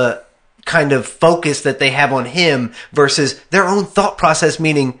the kind of focus that they have on him versus their own thought process,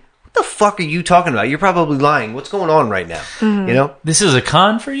 meaning, what what the fuck are you talking about? You're probably lying. What's going on right now? You know? This is a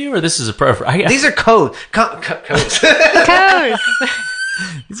con for you, or this is a pro for you? These are codes. Codes. Codes.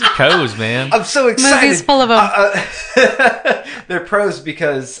 These are codes, man. I'm so excited. Movies full of them. They're pros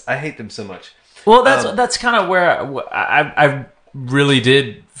because I hate them so much. Well, that's kind of where I really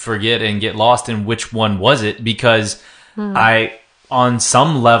did forget and get lost in which one was it, because on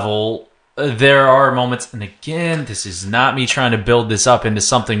some level, there are moments, and again, this is not me trying to build this up into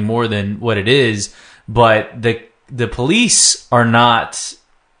something more than what it is, but the police are not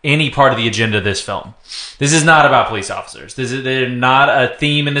any part of the agenda of this film. This is not about police officers. They're not a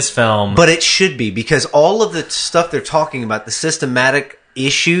theme in this film. But it should be, because all of the stuff they're talking about, the systematic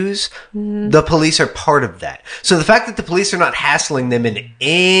issues, the police are part of that. So the fact that the police are not hassling them in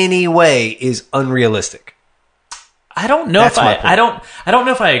any way is unrealistic. I don't know That's if my point. I don't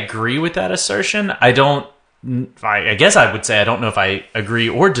know if I agree with that assertion. I guess I would say I don't know if I agree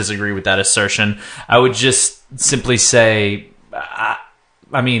or disagree with that assertion. I would just simply say,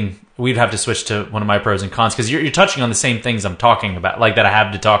 I mean, we'd have to switch to one of my pros and cons, because you're touching on the same things I'm talking about, like that I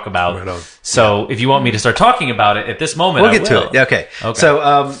have to talk about. Right on. So if you want me to start talking about it at this moment, We'll get to it. Okay. So,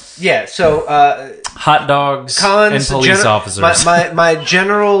 hot dogs cons, and police officers. My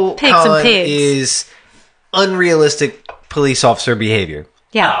general Pigs and con pigs. is unrealistic police officer behavior.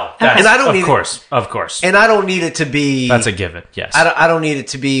 Yeah. Oh, that's, And I don't need of course. And I don't need it to be... That's a given, yes. I don't need it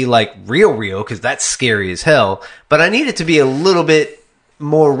to be like real, because that's scary as hell. But I need it to be a little bit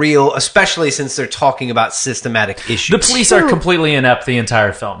more real, especially since they're talking about systematic issues. The police are completely inept the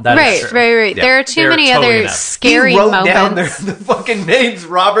entire film. That is true. Right. Yeah. There are too They're many totally other inept. scary he wrote moments. down the fucking names,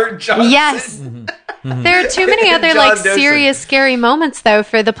 Robert Johnson. Yes. There are too many other John like Dawson. serious, scary moments though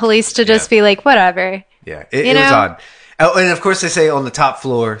for the police to just be like, whatever. Yeah, You it was know? odd. Oh, and of course they say on the top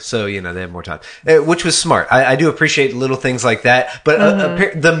floor, so they have more time, which was smart. I do appreciate little things like that, but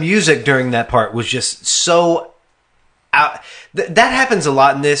the music during that part was just so out. That happens a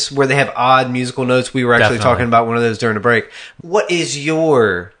lot in this, where they have odd musical notes. We were actually Definitely. talking about one of those during a break. What is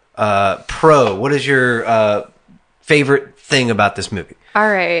your pro? What is your favorite thing about this movie? All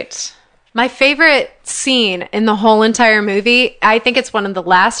right. My favorite scene in the whole entire movie, I think it's one of the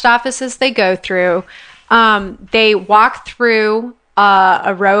last offices they go through. They walk through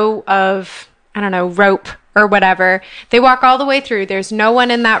a row of, rope or whatever. They walk all the way through. There's no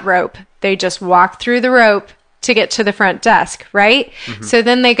one in that rope. They just walk through the rope to get to the front desk, right? So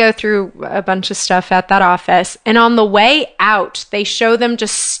then they go through a bunch of stuff at that office. And on the way out, they show them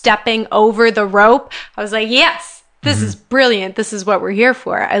just stepping over the rope. I was like, yes, this is brilliant. This is what we're here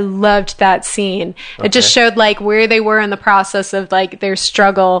for. I loved that scene. Okay. It just showed like where they were in the process of like their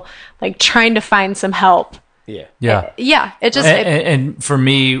struggle, like trying to find some help. Yeah. Yeah. It just... And for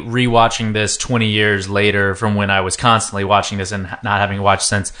me, rewatching this 20 years later from when I was constantly watching this and not having watched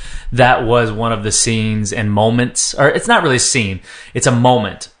since, that was one of the scenes and moments, or it's not really a scene, it's a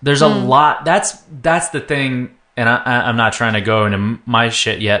moment. There's a lot. That's the thing, and I'm not trying to go into my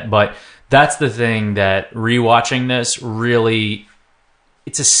shit yet, but that's the thing that rewatching this really...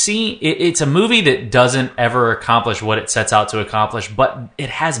 It's a scene. It's a movie that doesn't ever accomplish what it sets out to accomplish, but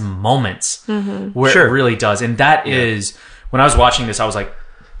it has moments where it really does. And that is, when I was watching this, I was like,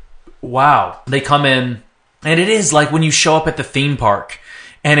 wow. They come in, and it is like when you show up at the theme park,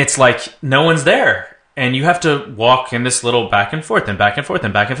 and it's like no one's there. And you have to walk in this little back and forth and back and forth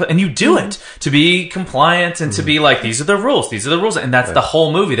and back and forth. And you do it to be compliant and to be like, these are the rules. These are the rules. And that's the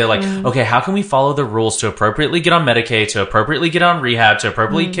whole movie. They're like, okay, how can we follow the rules to appropriately get on Medicaid, to appropriately get on rehab, to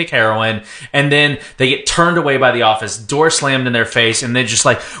appropriately kick heroin? And then they get turned away by the office, door slammed in their face. And they're just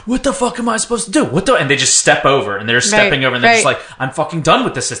like, what the fuck am I supposed to do? And they just step over, and they're stepping over, and they're just like, I'm fucking done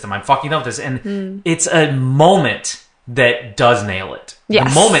with the system. I'm fucking done with this. And it's a moment that does nail it. Yes.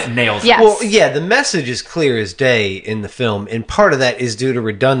 The moment nails it. Yes. Well, yeah, the message is clear as day in the film, and part of that is due to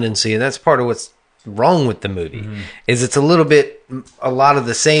redundancy, and that's part of what's wrong with the movie. Is it's a lot of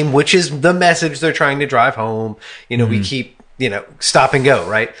the same, which is the message they're trying to drive home. We keep stop and go,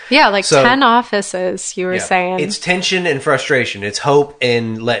 right? Yeah, like So- 10 offices, you were saying. It's tension and frustration. It's hope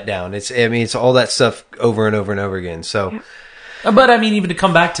and letdown. It's all that stuff over and over and over again. So, But I mean, even to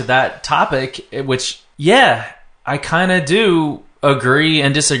come back to that topic, which, I kind of do agree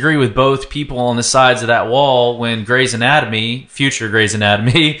and disagree with both people on the sides of that wall when Grey's Anatomy, future Grey's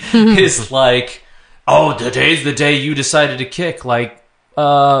Anatomy, is like, oh, today's the day you decided to kick. Like,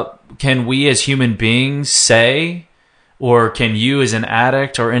 can we as human beings say, or can you as an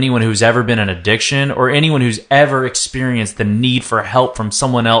addict, or anyone who's ever been in addiction, or anyone who's ever experienced the need for help from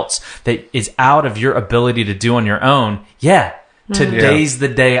someone else that is out of your ability to do on your own, Today's the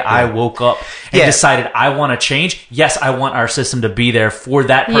day I woke up and decided I want to change. Yes, I want our system to be there for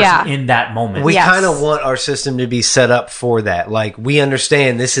that person in that moment. We kind of want our system to be set up for that. Like, we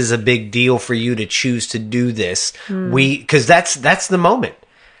understand this is a big deal for you to choose to do this. Because that's the moment.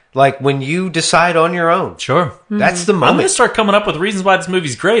 Like, when you decide on your own. Sure. That's the moment. I'm going to start coming up with reasons why this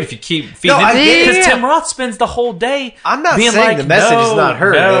movie's great if you keep feeding it. Because Tim Roth spends the whole day I'm not being saying like, the message is not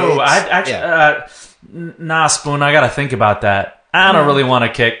her. No, nah, Spoon, I got to think about that. I don't really want to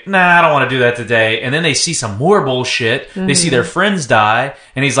kick. Nah, I don't want to do that today. And then they see some more bullshit. They see their friends die,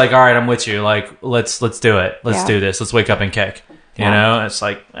 and he's like, "All right, I'm with you. Like, let's do it. Let's do this. Let's wake up and kick." You know, it's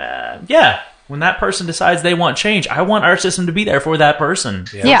like, when that person decides they want change, I want our system to be there for that person.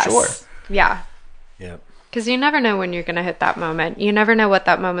 Yes. Sure. Yeah. Yeah. Because you never know when you're going to hit that moment. You never know what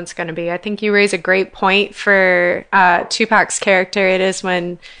that moment's going to be. I think you raise a great point for Tupac's character. It is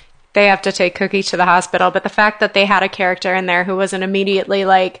when they have to take Cookie to the hospital. But the fact that they had a character in there who wasn't immediately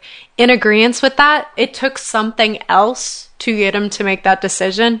like in agreement with that, it took something else to get him to make that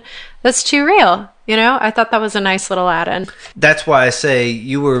decision. That's too real. You know, I thought that was a nice little add-in. That's why I say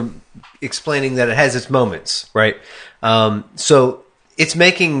you were explaining that it has its moments, right? So it's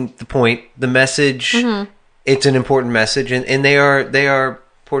making the point, the message, it's an important message, and they are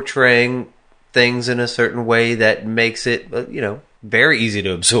portraying things in a certain way that makes it, very easy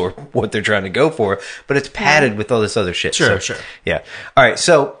to absorb what they're trying to go for, but it's padded with all this other shit. Sure. Yeah. All right.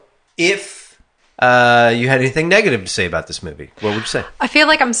 So if you had anything negative to say about this movie, what would you say? I feel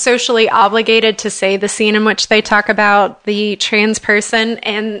like I'm socially obligated to say the scene in which they talk about the trans person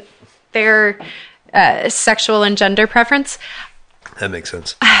and their sexual and gender preference. That makes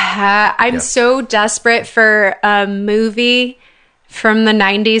sense. I'm so desperate for a movie from the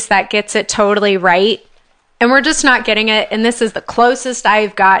 90s that gets it totally right. And we're just not getting it. And this is the closest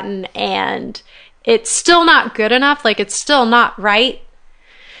I've gotten. And it's still not good enough. Like, it's still not right.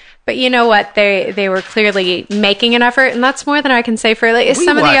 But you know what? They were clearly making an effort. And that's more than I can say for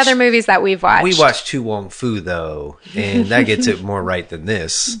some of the other movies that we've watched. We watched Tu Wong Fu, though. And that gets it more right than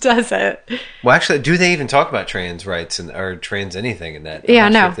this. Does it? Well, actually, do they even talk about trans rights or trans anything in that?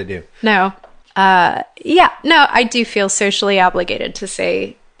 I'm not sure no. if they do. No. No, I do feel socially obligated to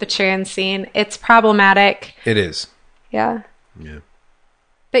say the trans scene. It's problematic. It is. Yeah. Yeah.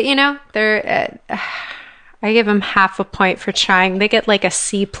 But they're I give them half a point for trying. They get like a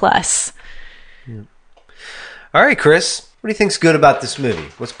C+. Yeah. All right, Chris, what do you think's good about this movie?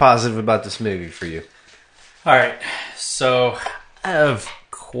 What's positive about this movie for you? All right. So I have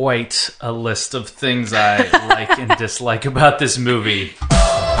quite a list of things I like and dislike about this movie. All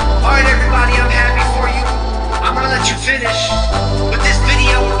right, everybody, I'm happy for you. I'm going to let you finish. But this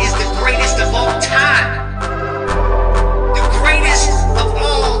video is the greatest of all time. The greatest of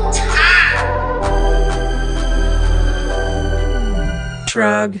all time.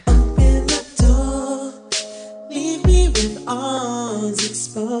 Shrug. Open the door, leave me with arms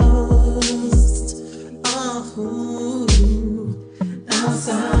exposed. Oh,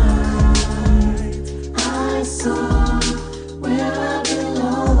 outside, I saw where I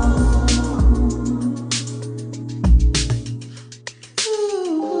belong.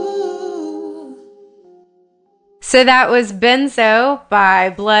 So that was Benzo by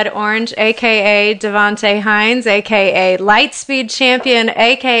Blood Orange, a.k.a. Devontae Hines, a.k.a. Lightspeed Champion,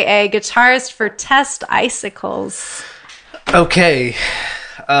 a.k.a. guitarist for Test Icicles. Okay.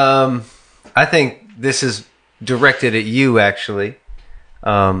 I think this is directed at you, actually.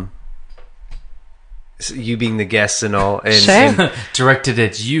 So you being the guest and all. And, Sure. and Directed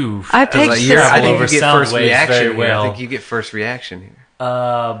at you. I picked I this. think over you get sound first waves reaction very here. well. I think you get first reaction here.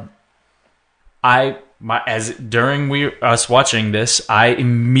 During us watching this, I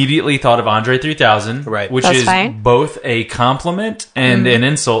immediately thought of Andre 3000, Right. which That's is fine. both a compliment and an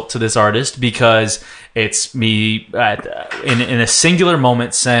insult to this artist, because it's me in a singular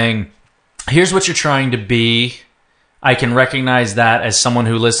moment saying, "Here's what you're trying to be. I can recognize that as someone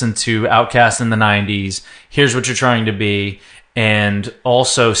who listened to Outkast in the 90s. Here's what you're trying to be." And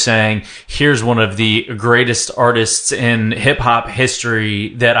also saying, here's one of the greatest artists in hip-hop history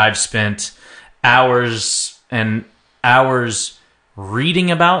that I've spent hours and hours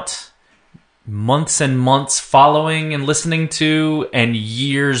reading about, months and months following and listening to, and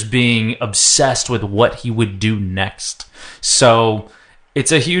years being obsessed with what he would do next. So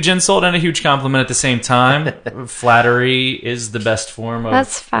it's a huge insult and a huge compliment at the same time. Flattery is the best form of,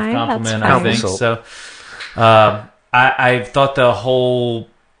 That's fine, of compliment, that's I think. fine. So I thought the whole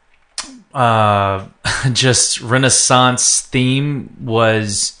just Renaissance theme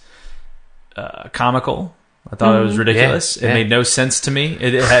was comical. I thought it was ridiculous. Yeah, it made no sense to me.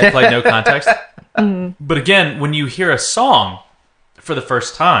 It had like no context. But again, when you hear a song for the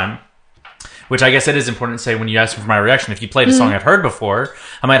first time, which I guess it is important to say when you ask me for my reaction. If you played a song I've heard before,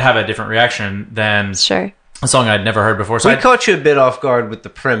 I might have a different reaction than Sure. a song I'd never heard before. So We caught you a bit off guard with the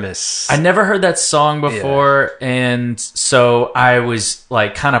premise. I never heard that song before, and so I was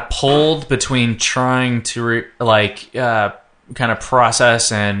like kind of pulled between trying to kind of process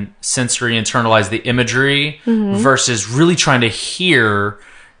and sensory internalize the imagery versus really trying to hear.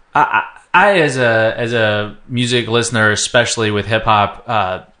 I as a music listener, especially with hip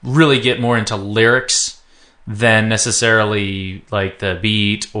hop, really get more into lyrics than necessarily like the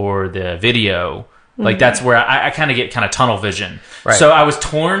beat or the video. Like that's where I kind of get kind of tunnel vision. Right. So I was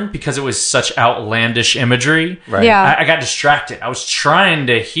torn because it was such outlandish imagery. Right. Yeah. I got distracted. I was trying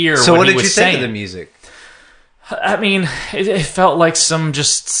to hear So what he did you was think saying. of the music? I mean, it felt like some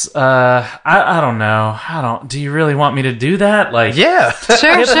just I don't know. Do you really want me to do that? Like Yeah.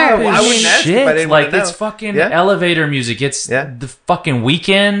 Sure. I wouldn't ask you if I didn't like wanna know. it's fucking Yeah. elevator music. It's Yeah. the fucking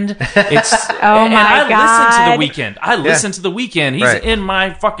Weekend. It's Oh and my I listen to God. the Weekend. I listen to the Weekend. He's Right. in my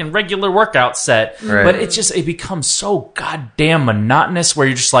fucking regular workout set. Right. But it becomes so goddamn monotonous where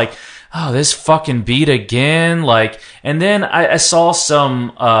you're just like, oh, this fucking beat again. Like, and then I saw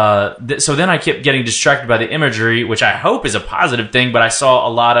some, so then I kept getting distracted by the imagery, which I hope is a positive thing, but I saw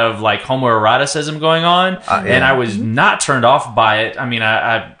a lot of like homoeroticism going on, and I was not turned off by it. I mean,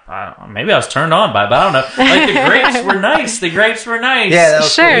 I maybe I was turned on by it, but I don't know. Like the grapes were nice. The grapes were nice. Yeah, that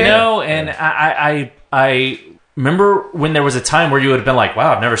was Sure. cool. You know, and I remember when there was a time where you would have been like,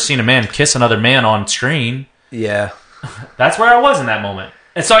 wow, I've never seen a man kiss another man on screen. Yeah. That's where I was in that moment.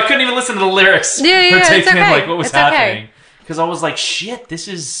 And so I couldn't even listen to the lyrics Yeah, or take it's in okay. like what was It's okay. happening. Because I was like, shit, this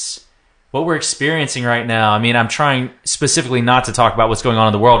is what we're experiencing right now. I mean, I'm trying specifically not to talk about what's going on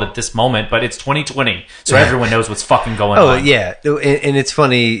in the world at this moment, but it's 2020, so everyone knows what's fucking going Oh, on. yeah. And it's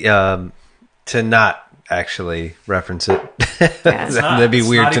funny to not actually reference it. It's not- That'd be it's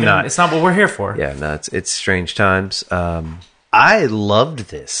weird not to even- not. It's not what we're here for. Yeah, no, it's strange times. I loved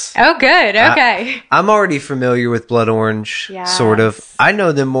this. Oh, good. Okay. I'm already familiar with Blood Orange, Yes. sort of. I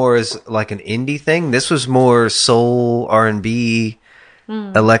know them more as like an indie thing. This was more soul, R&B,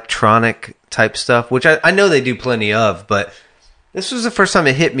 electronic type stuff, which I know they do plenty of, but this was the first time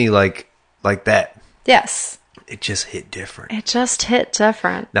it hit me like that. Yes. It just hit different. It just hit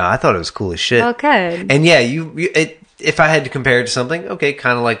different. No, I thought it was cool as shit. Oh, good. And yeah, if I had to compare it to something, okay,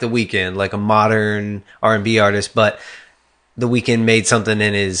 kind of like The Weeknd, like a modern R&B artist, but The Weeknd made something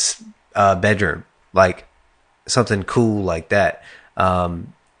in his bedroom, like something cool like that.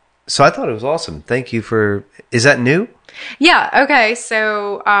 So I thought it was awesome. Thank you for... Is that new? Yeah. Okay.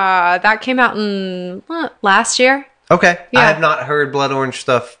 So that came out in last year. Okay. Yeah. I have not heard Blood Orange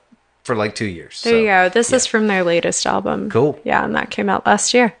stuff for like 2 years. There you go. This is from their latest album. Cool. Yeah, and that came out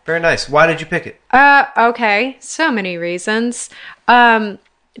last year. Very nice. Why did you pick it? Okay. So many reasons. To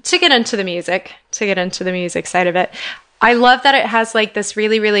get into the music side of it. I love that it has like this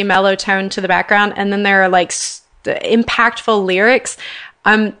really, really mellow tone to the background, and then there are like impactful lyrics.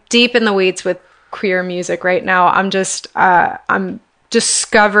 I'm deep in the weeds with queer music right now. I'm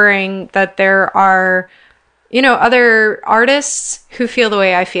discovering that there are, other artists who feel the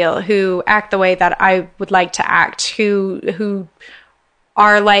way I feel, who act the way that I would like to act, who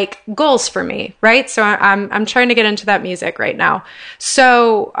are like goals for me, right? So I'm trying to get into that music right now.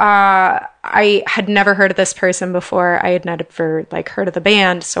 So I had never heard of this person before. I had never like heard of the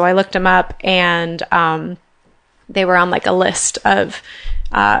band. So I looked them up, and they were on like a list of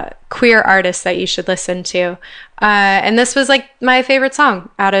queer artists that you should listen to. And this was like my favorite song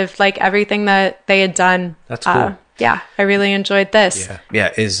out of like everything that they had done. That's cool. Yeah, I really enjoyed this.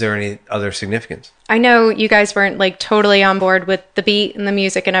 Yeah. Is there any other significance? I know you guys weren't like totally on board with the beat and the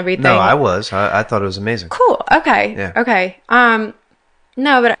music and everything. No, I was. I thought it was amazing. Cool. Okay. Yeah. Okay.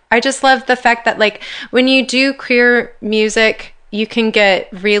 No, but I just love the fact that like when you do queer music, you can get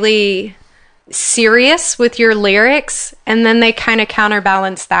really serious with your lyrics, and then they kind of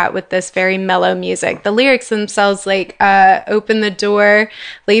counterbalance that with this very mellow music. The lyrics themselves, like open the door,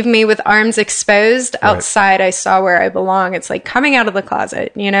 leave me with arms exposed, outside I saw where I belong. It's like coming out of the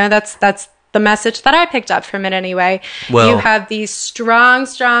closet, that's the message that I picked up from it anyway. Well, you have these strong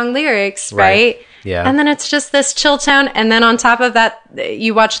lyrics, right? Yeah. And then it's just this chill tone, and then on top of that,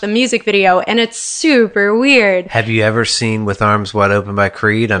 you watch the music video, and it's super weird. Have you ever seen With Arms Wide Open by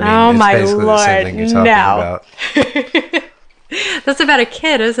Creed? I mean, Oh it's my basically the same thing you're Lord, talking no. about. That's about a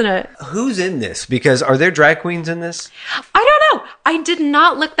kid, isn't it? Who's in this? Because are there drag queens in this? I don't know. I did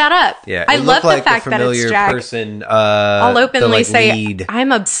not look that up. Yeah, I it love looked like the fact a that familiar it's drag. person. I'll openly say lead.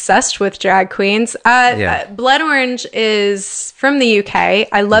 I'm obsessed with drag queens. Yeah. Blood Orange is from the UK.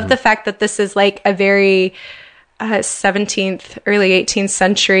 I love the fact that this is like a very 17th, early 18th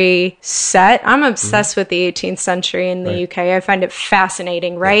century set. I'm obsessed with the 18th century in the UK. I find it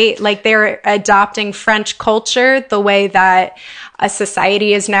fascinating, right? Like they're adopting French culture the way that a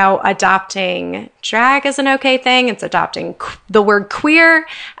society is now adopting drag as an okay thing. It's adopting the word queer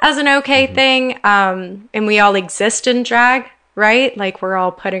as an okay thing. And we all exist in drag, right? Like we're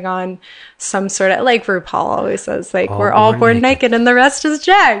all putting on some sort of, like RuPaul always says, like we're all born naked and the rest is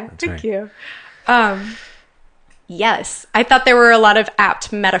drag. Thank you. Yes, I thought there were a lot of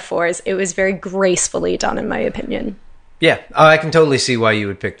apt metaphors. It was very gracefully done, in my opinion. Yeah, I can totally see why you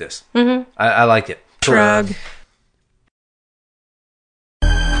would pick this. Mm-hmm. I liked it. Drug.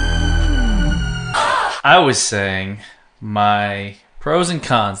 I was saying my pros and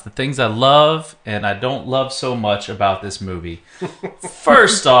cons, the things I love and I don't love so much about this movie.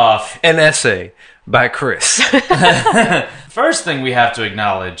 First off, An essay by Chris. first thing we have to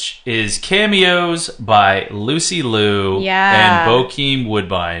acknowledge is cameos by Lucy Liu Yeah. and Bokeem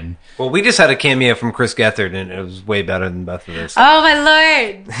Woodbine. Well, we just had a cameo from Chris Gethard, and it was way better than both of those. Oh, my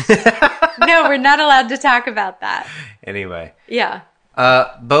Lord. No, we're not allowed to talk about that. Anyway. Yeah.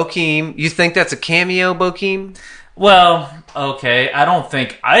 Bokeem, you think that's a cameo, Bokeem? Well, okay, I don't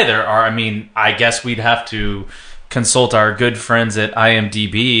think either are. I mean, I guess we'd have to consult our good friends at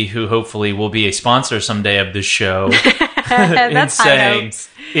IMDb, who hopefully will be a sponsor someday of this show, That's high saying, hopes.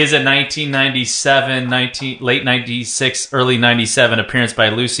 is a 1997, late 96, early 97 appearance by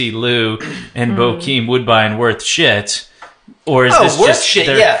Lucy Liu and Bokeem Woodbine worth shit? Or is this worth just shit,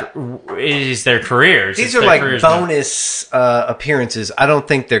 is their careers? These It's are their like careers bonus appearances. I don't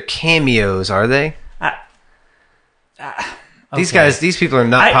think they're cameos, are they? These guys, these people are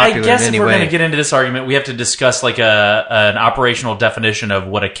not popular I guess in any if we're way. going to get into this argument, we have to discuss like an operational definition of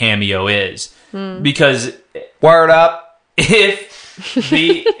what a cameo is. Because Word up. if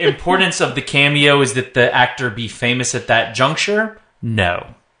the importance of the cameo is that the actor be famous at that juncture, no.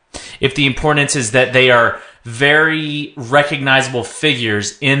 If the importance is that they are very recognizable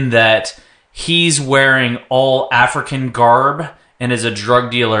figures in that he's wearing all African garb and is a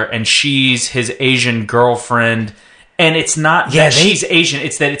drug dealer and she's his Asian girlfriend, and it's not that she's Asian,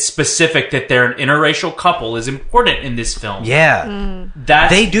 it's that it's specific that they're an interracial couple is important in this film. Yeah.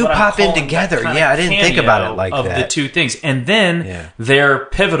 That's They do what I'm pop in calling together. that kind Yeah, of I didn't think about it like of that. the two things. And then they're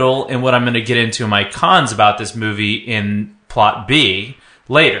pivotal in what I'm going to get into in my cons about this movie in plot B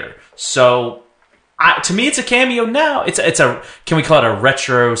later. So to me, it's a cameo now. It's a can we call it a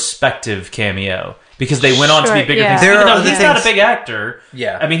retrospective cameo? Because they went on to be bigger things. There Even are though other he's not a things- big actor.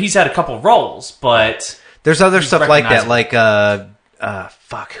 Yeah. I mean, he's had a couple roles, but There's other stuff like that, recognizable. like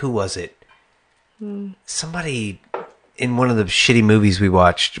fuck, who was it? Somebody in one of the shitty movies we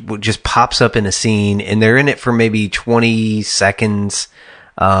watched just pops up in a scene, and they're in it for maybe 20 seconds.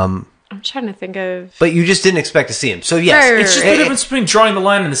 I'm trying to think of... But you just didn't expect to see him. So yes, Sure. it's just the difference between drawing the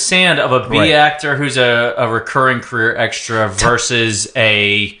line in the sand of a B Right. actor who's a recurring career extra versus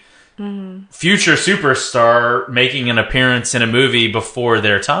a future superstar making an appearance in a movie before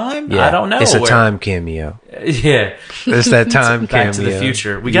their time. Yeah, I don't know. It's a time cameo. Yeah, It's that time cameo. Back to the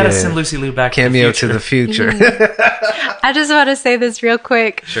Future. We got to send Lucy Liu back Cameo to the future. to the future. I just want to say this real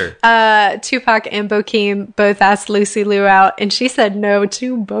quick. Sure. Tupac and Bokeem both asked Lucy Liu out, and she said no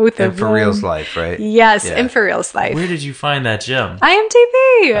to both And of for them. real's life, right? Yes, Yeah. and for real's life. Where did you find that gem?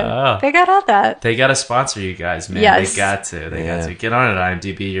 IMDb. Oh. They got all that. They got to sponsor you guys, man. Yes. They got to. They Yeah. got to. Get on it,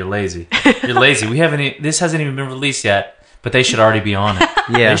 IMDb. You're lazy. You're lazy. This hasn't even been released yet, but they should already be on it.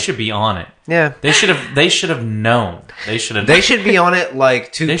 Yeah. They should be on it. Yeah. They should have known. They should have. They should be on it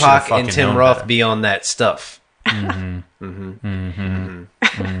like They should have Tupac fucking and Tim known Roth better. be on that stuff.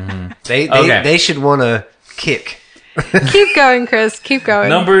 They should want to kick. Keep going, Chris. Keep going.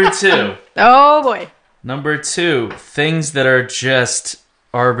 Number 2. Oh, boy. Number 2. Things that are just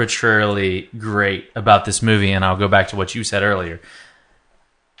arbitrarily great about this movie, and I'll go back to what you said earlier.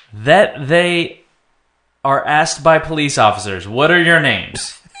 That they are asked by police officers, what are your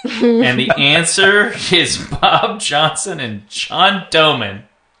names? And the answer is Bob Johnson and John Doman.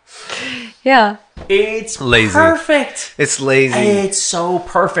 Yeah. It's Lazy. perfect. It's lazy. It's so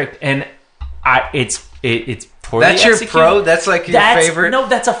perfect, and it's poorly That's your executed. pro? That's like your favorite? No,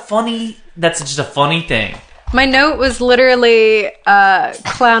 that's just a funny thing. My note was literally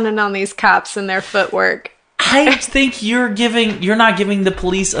clowning on these cops and their footwork. I think you're not giving the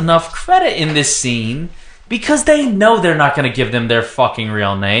police enough credit in this scene because they know they're not going to give them their fucking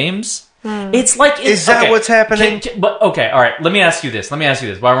real names. It's like Is that what's happening? But okay, all right. Let me ask you this. While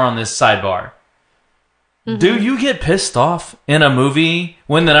we're on this sidebar, do you get pissed off in a movie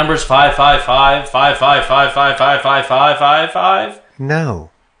when the number's 555 555 555 555? No.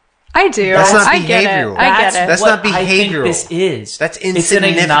 I do. That's not I get behavioral. it. I get it. That's not what I think behavioral. this is. That's It's an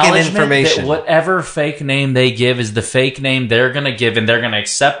insignificant acknowledgement information. that whatever fake name they give is the fake name they're going to give, and they're going to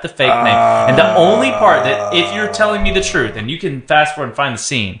accept the fake name. And the only part that, if you're telling me the truth, and you can fast forward and find the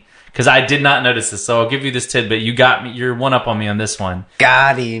scene, because I did not notice this, so I'll give you this tidbit. You got me. You're one up on me on this one.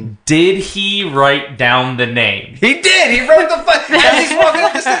 Got him. Did he write down the name? He did. He wrote the as he's walking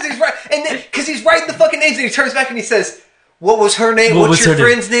up the stairs, he's right, and then because he's writing the fucking names, and he turns back and he says, "What was her name? What What's was your her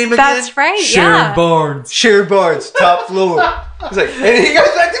name?" friend's name again?" That's right. Sharon Yeah. Barnes. Sharon Barnes, top floor. He's like, and he goes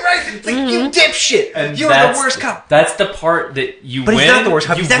back to right. It's like, you dipshit. And You're the worst cop. That's the part that you But win. he's not the worst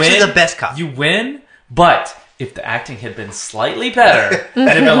cop. You He's actually win, the best cop. You win, but if the acting had been slightly better, and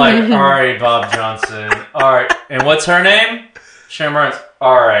it'd been like, all right, Bob Johnson, all right, and what's her name? Sharon Barnes.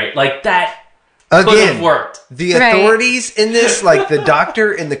 All right, like that could have Again, worked. the Right. authorities in this, like the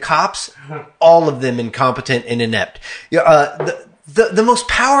doctor and the cops, all of them incompetent and inept. The most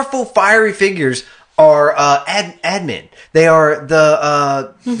powerful, fiery figures are admin. They are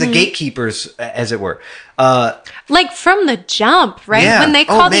the gatekeepers, as it were. Like from the jump, right? Yeah. When they Oh,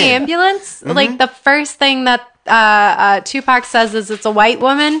 call the man. ambulance, like the first thing that Tupac says is it's a white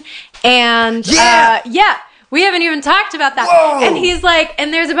woman. And Yeah. we haven't even talked about that. Whoa. And he's like,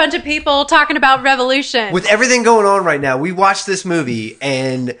 and there's a bunch of people talking about revolution. With everything going on right now, we watched this movie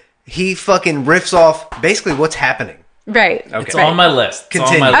and he fucking riffs off basically what's happening. Right. It's on my list. It's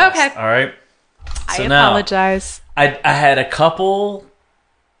Continue. on my list. Okay. All right. I So now, apologize. I had a couple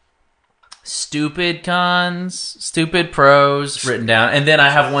stupid cons, stupid pros written down, and then I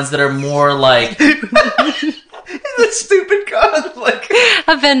have ones that are more like The stupid con, like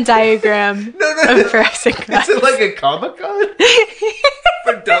A Venn diagram no. of pros and Is cons. it like a Comic Con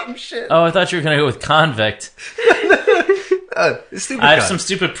for dumb shit? oh, I thought you were gonna go with convict. Stupid I have con. some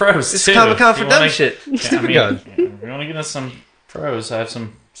stupid pros It's too. Comic Con If for you dumb wanna- shit. Yeah, Stupid con. If you want to get us some pros, I have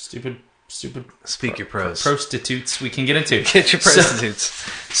some stupid Speak your pros. prostitutes we can get into. Get your prostitutes.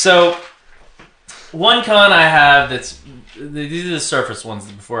 So, one con I have these are the surface ones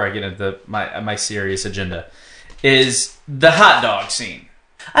before I get into my serious agenda, is the hot dog scene.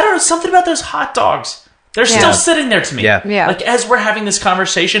 I don't know, something about those hot dogs. They're still sitting there to me. Yeah. Yeah. Like, as we're having this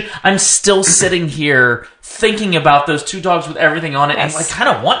conversation, I'm still sitting here thinking about those two dogs with everything on it, and I kind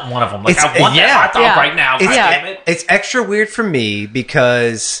of want one of them. Like, I want that hot dog right now. It's, Damn it. it's extra weird for me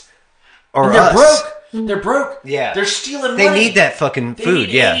because, or And they're us, broke. They're broke. Yeah. They're stealing they money. need that fucking They food. need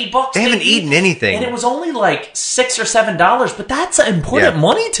Yeah, $80. they haven't eaten anything, And it was only like $6 or $7, but that's important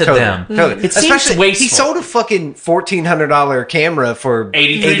money to Totally. them. Totally. It seems Especially, wasteful. he sold a fucking $1,400 camera for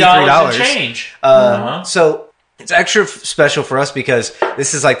 $83 and change. So it's extra special for us because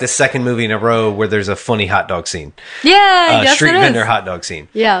this is like the second movie in a row where there's a funny hot dog scene. Yeah, yes, Street it is. vendor hot dog scene.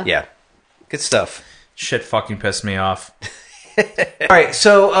 Yeah. Yeah. Good stuff. Shit fucking pissed me off. All right.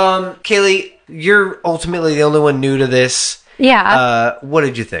 So, Kaylee, you're ultimately the only one new to this. Yeah. What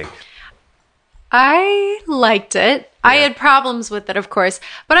did you think? I liked it. I had problems with it, of course,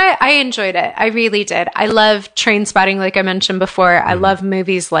 but I enjoyed it. I really did. I love Train Spotting, like I mentioned before. I love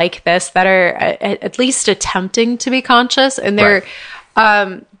movies like this that are at least attempting to be conscious, and they're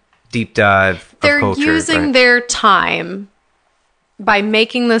Deep dive they're of culture. using right? their time by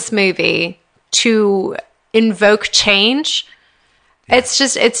making this movie to invoke change.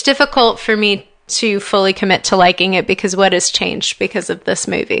 It's difficult for me to fully commit to liking it because what has changed because of this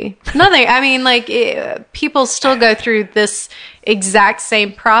movie? Nothing. I mean, like, people still go through this exact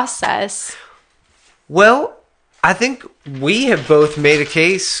same process. Well, I think we have both made a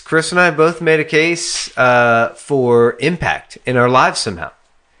case, Chris and I both made a case for impact in our lives somehow.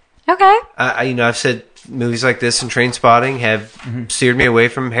 Okay. I've said movies like this and Train Spotting have steered me away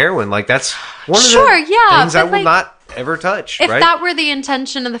from heroin. Like, that's one of Sure, the yeah, things I but, will like, not ever touch. If right? that were the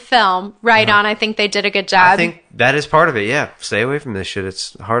intention of the film, right on, I think they did a good job. I think that is part of it. Yeah, stay away from this shit.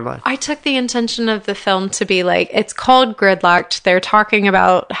 It's a hard life. I took the intention of the film to be like, it's called Gridlock'd. They're talking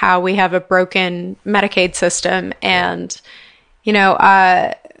about how we have a broken Medicaid system and,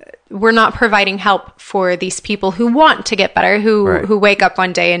 we're not providing help for these people who want to get better, who wake up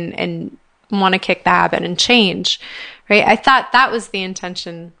one day and want to kick the habit and change, right? I thought that was the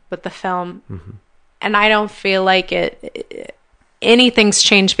intention with the film. Mm-hmm. And I don't feel like anything's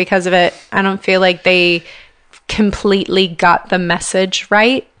changed because of it. I don't feel like they completely got the message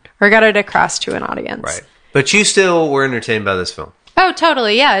right or got it across to an audience. Right. But you still were entertained by this film. Oh,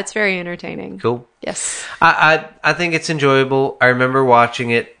 totally. Yeah, it's very entertaining. Cool. Yes. I think it's enjoyable. I remember watching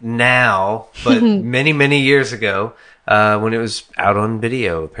it now, but many, many years ago when it was out on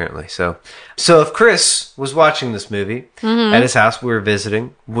video, apparently. So if Chris was watching this movie at his house, we were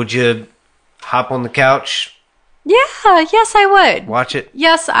visiting, would you hop on the couch, Yeah, yes, I would. Watch it.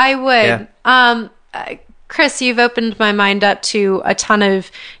 Yes, I would. Yeah. Chris, you've opened my mind up to a ton of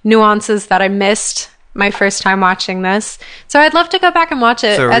nuances that I missed my first time watching this. So I'd love to go back and watch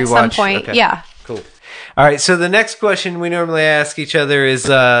it at some rewatch. point. Okay. Yeah. Cool. All right. So the next question we normally ask each other is,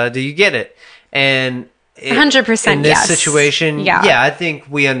 do you get it? And 100% in this yes. situation, Yeah. I think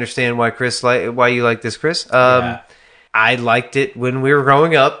we understand why why you like this, Chris. I liked it when we were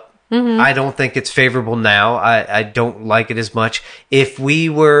growing up. Mm-hmm. I don't think it's favorable now. I don't like it as much. If we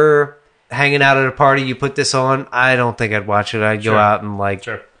were hanging out at a party, you put this on, I don't think I'd watch it. I'd go out and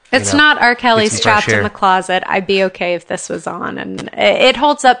It's not R. Kelly's some fresh Trapped in air. the Closet. I'd be okay if this was on, and it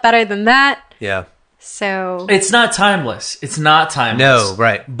holds up better than that. Yeah. So It's not timeless. It's not timeless. No,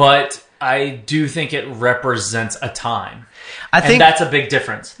 right. But I do think it represents a time. I think and that's a big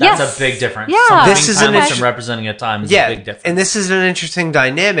difference. That's Yes. a big difference. Yeah. Something This is timeless an and representing a time is a big difference. and this is an interesting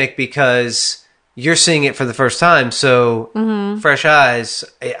dynamic because you're seeing it for the first time, so fresh eyes,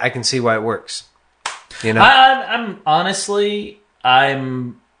 I can see why it works. You know,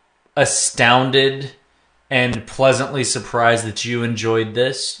 I'm astounded and pleasantly surprised that you enjoyed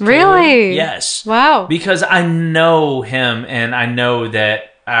this. Really? Yes. Wow. Because I know him, and I know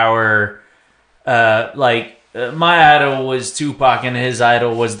that our my idol was Tupac and his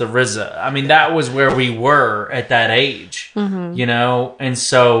idol was the RZA. I mean, that was where we were at that age, you know? And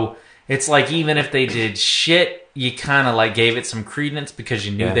so it's like, even if they did shit, you kind of like gave it some credence because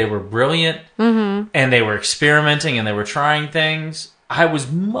you knew they were brilliant and they were experimenting and they were trying things. I was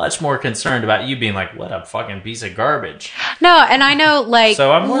much more concerned about you being like, what a fucking piece of garbage. No, and I know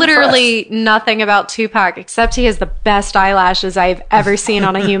So I'm more literally nothing about Tupac except he has the best eyelashes I've ever seen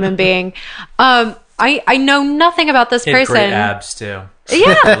on a human being. I know nothing about this He had person. great abs too.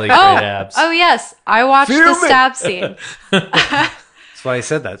 Yeah. Really great abs. Oh yes, I watched the stab scene. that's why I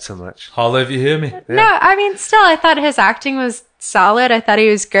said that so much. Holla if you hear me. No, I mean, still, I thought his acting was solid. I thought he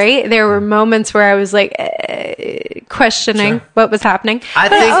was great. There were moments where I was like questioning what was happening. I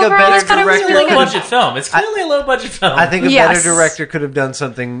But think a overall, better I thought it was It's a director really low good. budget film. It's clearly a low budget film. I think a Yes. better director could have done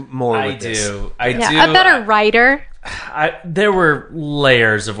something more I with this. do. Yeah, a better writer. There were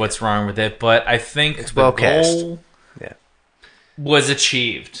layers of what's wrong with it, but I think It's the well cast. goal Yeah. was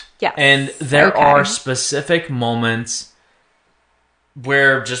achieved. Yes. And there Okay. are specific moments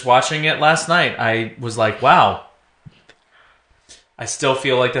where, just watching it last night, I was like, wow. I still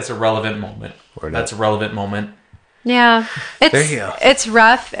feel like that's a relevant moment. That's a relevant moment. Yeah, There you go. it's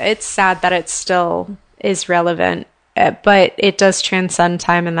rough. It's sad that it still is relevant, but it does transcend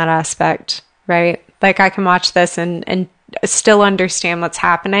time in that aspect, right? Like I can watch this and still understand what's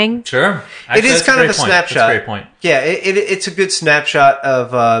happening. Sure. It is that's kind of a great point. snapshot. That's a great point. Yeah, it's a good snapshot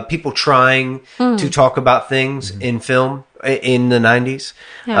of people trying to talk about things in film in the 90s.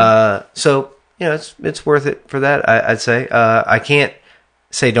 Yeah. So, you know, it's worth it for that, I'd say. I can't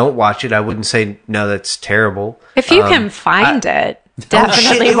say don't watch it. I wouldn't say, no, that's terrible. If you can find it,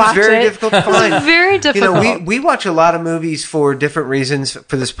 definitely it was watch very it. difficult to find. It's very difficult. You know, we watch a lot of movies for different reasons.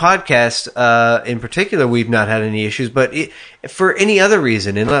 For this podcast, in particular, we've not had any issues. But for any other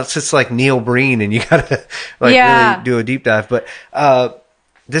reason, unless it's like Neil Breen and you gotta really do a deep dive. But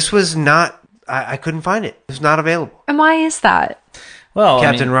this was not. I couldn't find it. It was not available. And why is that? Well,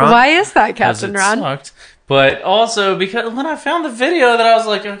 Captain Ron. Why is that, because Captain it Ron? sucked. But also because when I found the video, that I was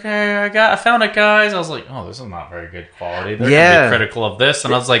like, okay, I found it, guys. I was like, oh, this is not very good quality. They're gonna be critical of this,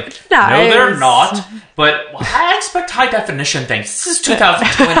 and I was like, no, they're not. But I expect high definition things. This is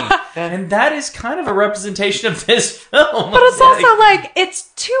 2020, and that is kind of a representation of this film. But it's also like, it's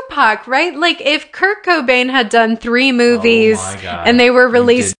Tupac, right? Like, if Kurt Cobain had done 3 movies Oh my God. and they were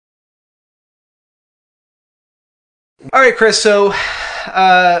released. All right, Chris. So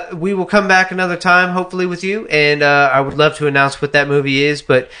we will come back another time, hopefully with you, and I would love to announce what that movie is,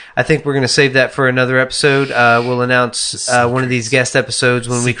 but I think we're going to save that for another episode. We'll announce one of these guest episodes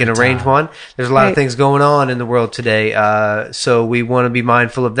when we can arrange one. There's a lot of things going on in the world today, so we want to be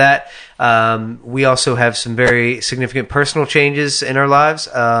mindful of that. We also have some very significant personal changes in our lives,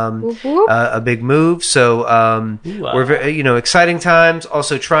 a big move. So we're very, exciting times,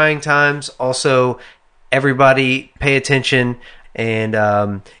 also trying times, also everybody pay attention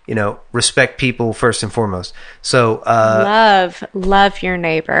and respect people first and foremost. So love your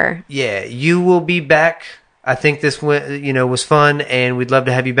neighbor. Yeah, you will be back. I think this was fun, and we'd love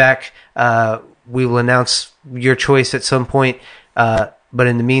to have you back. We will announce your choice at some point. But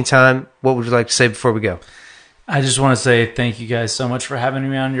in the meantime, what would you like to say before we go? I just want to say thank you guys so much for having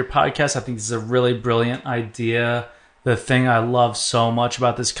me on your podcast. I think this is a really brilliant idea. The thing I love so much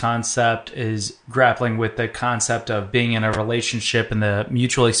about this concept is grappling with the concept of being in a relationship and the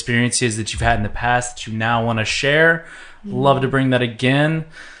mutual experiences that you've had in the past that you now want to share. Love to bring that again.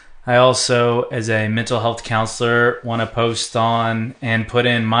 I also, as a mental health counselor, want to post on and put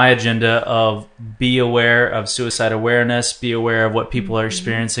in my agenda of be aware of suicide awareness, be aware of what people are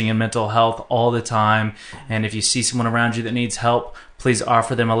experiencing in mental health all the time. And if you see someone around you that needs help, please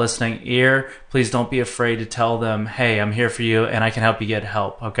offer them a listening ear. Please don't be afraid to tell them, hey, I'm here for you and I can help you get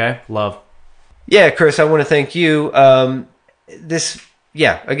help. Okay? Love. Yeah, Chris, I want to thank you. Again,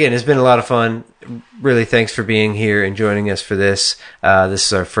 it's been a lot of fun. Really, thanks for being here and joining us for this. This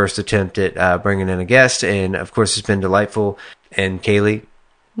is our first attempt at bringing in a guest, and of course, it's been delightful. And Kaylee,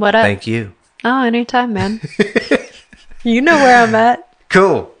 What up? thank you. Oh, anytime, man. You know where I'm at.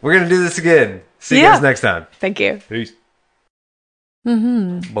 Cool. We're going to do this again. See you guys next time. Thank you. Peace.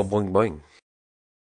 Mm-hmm. Boing, boing, boing.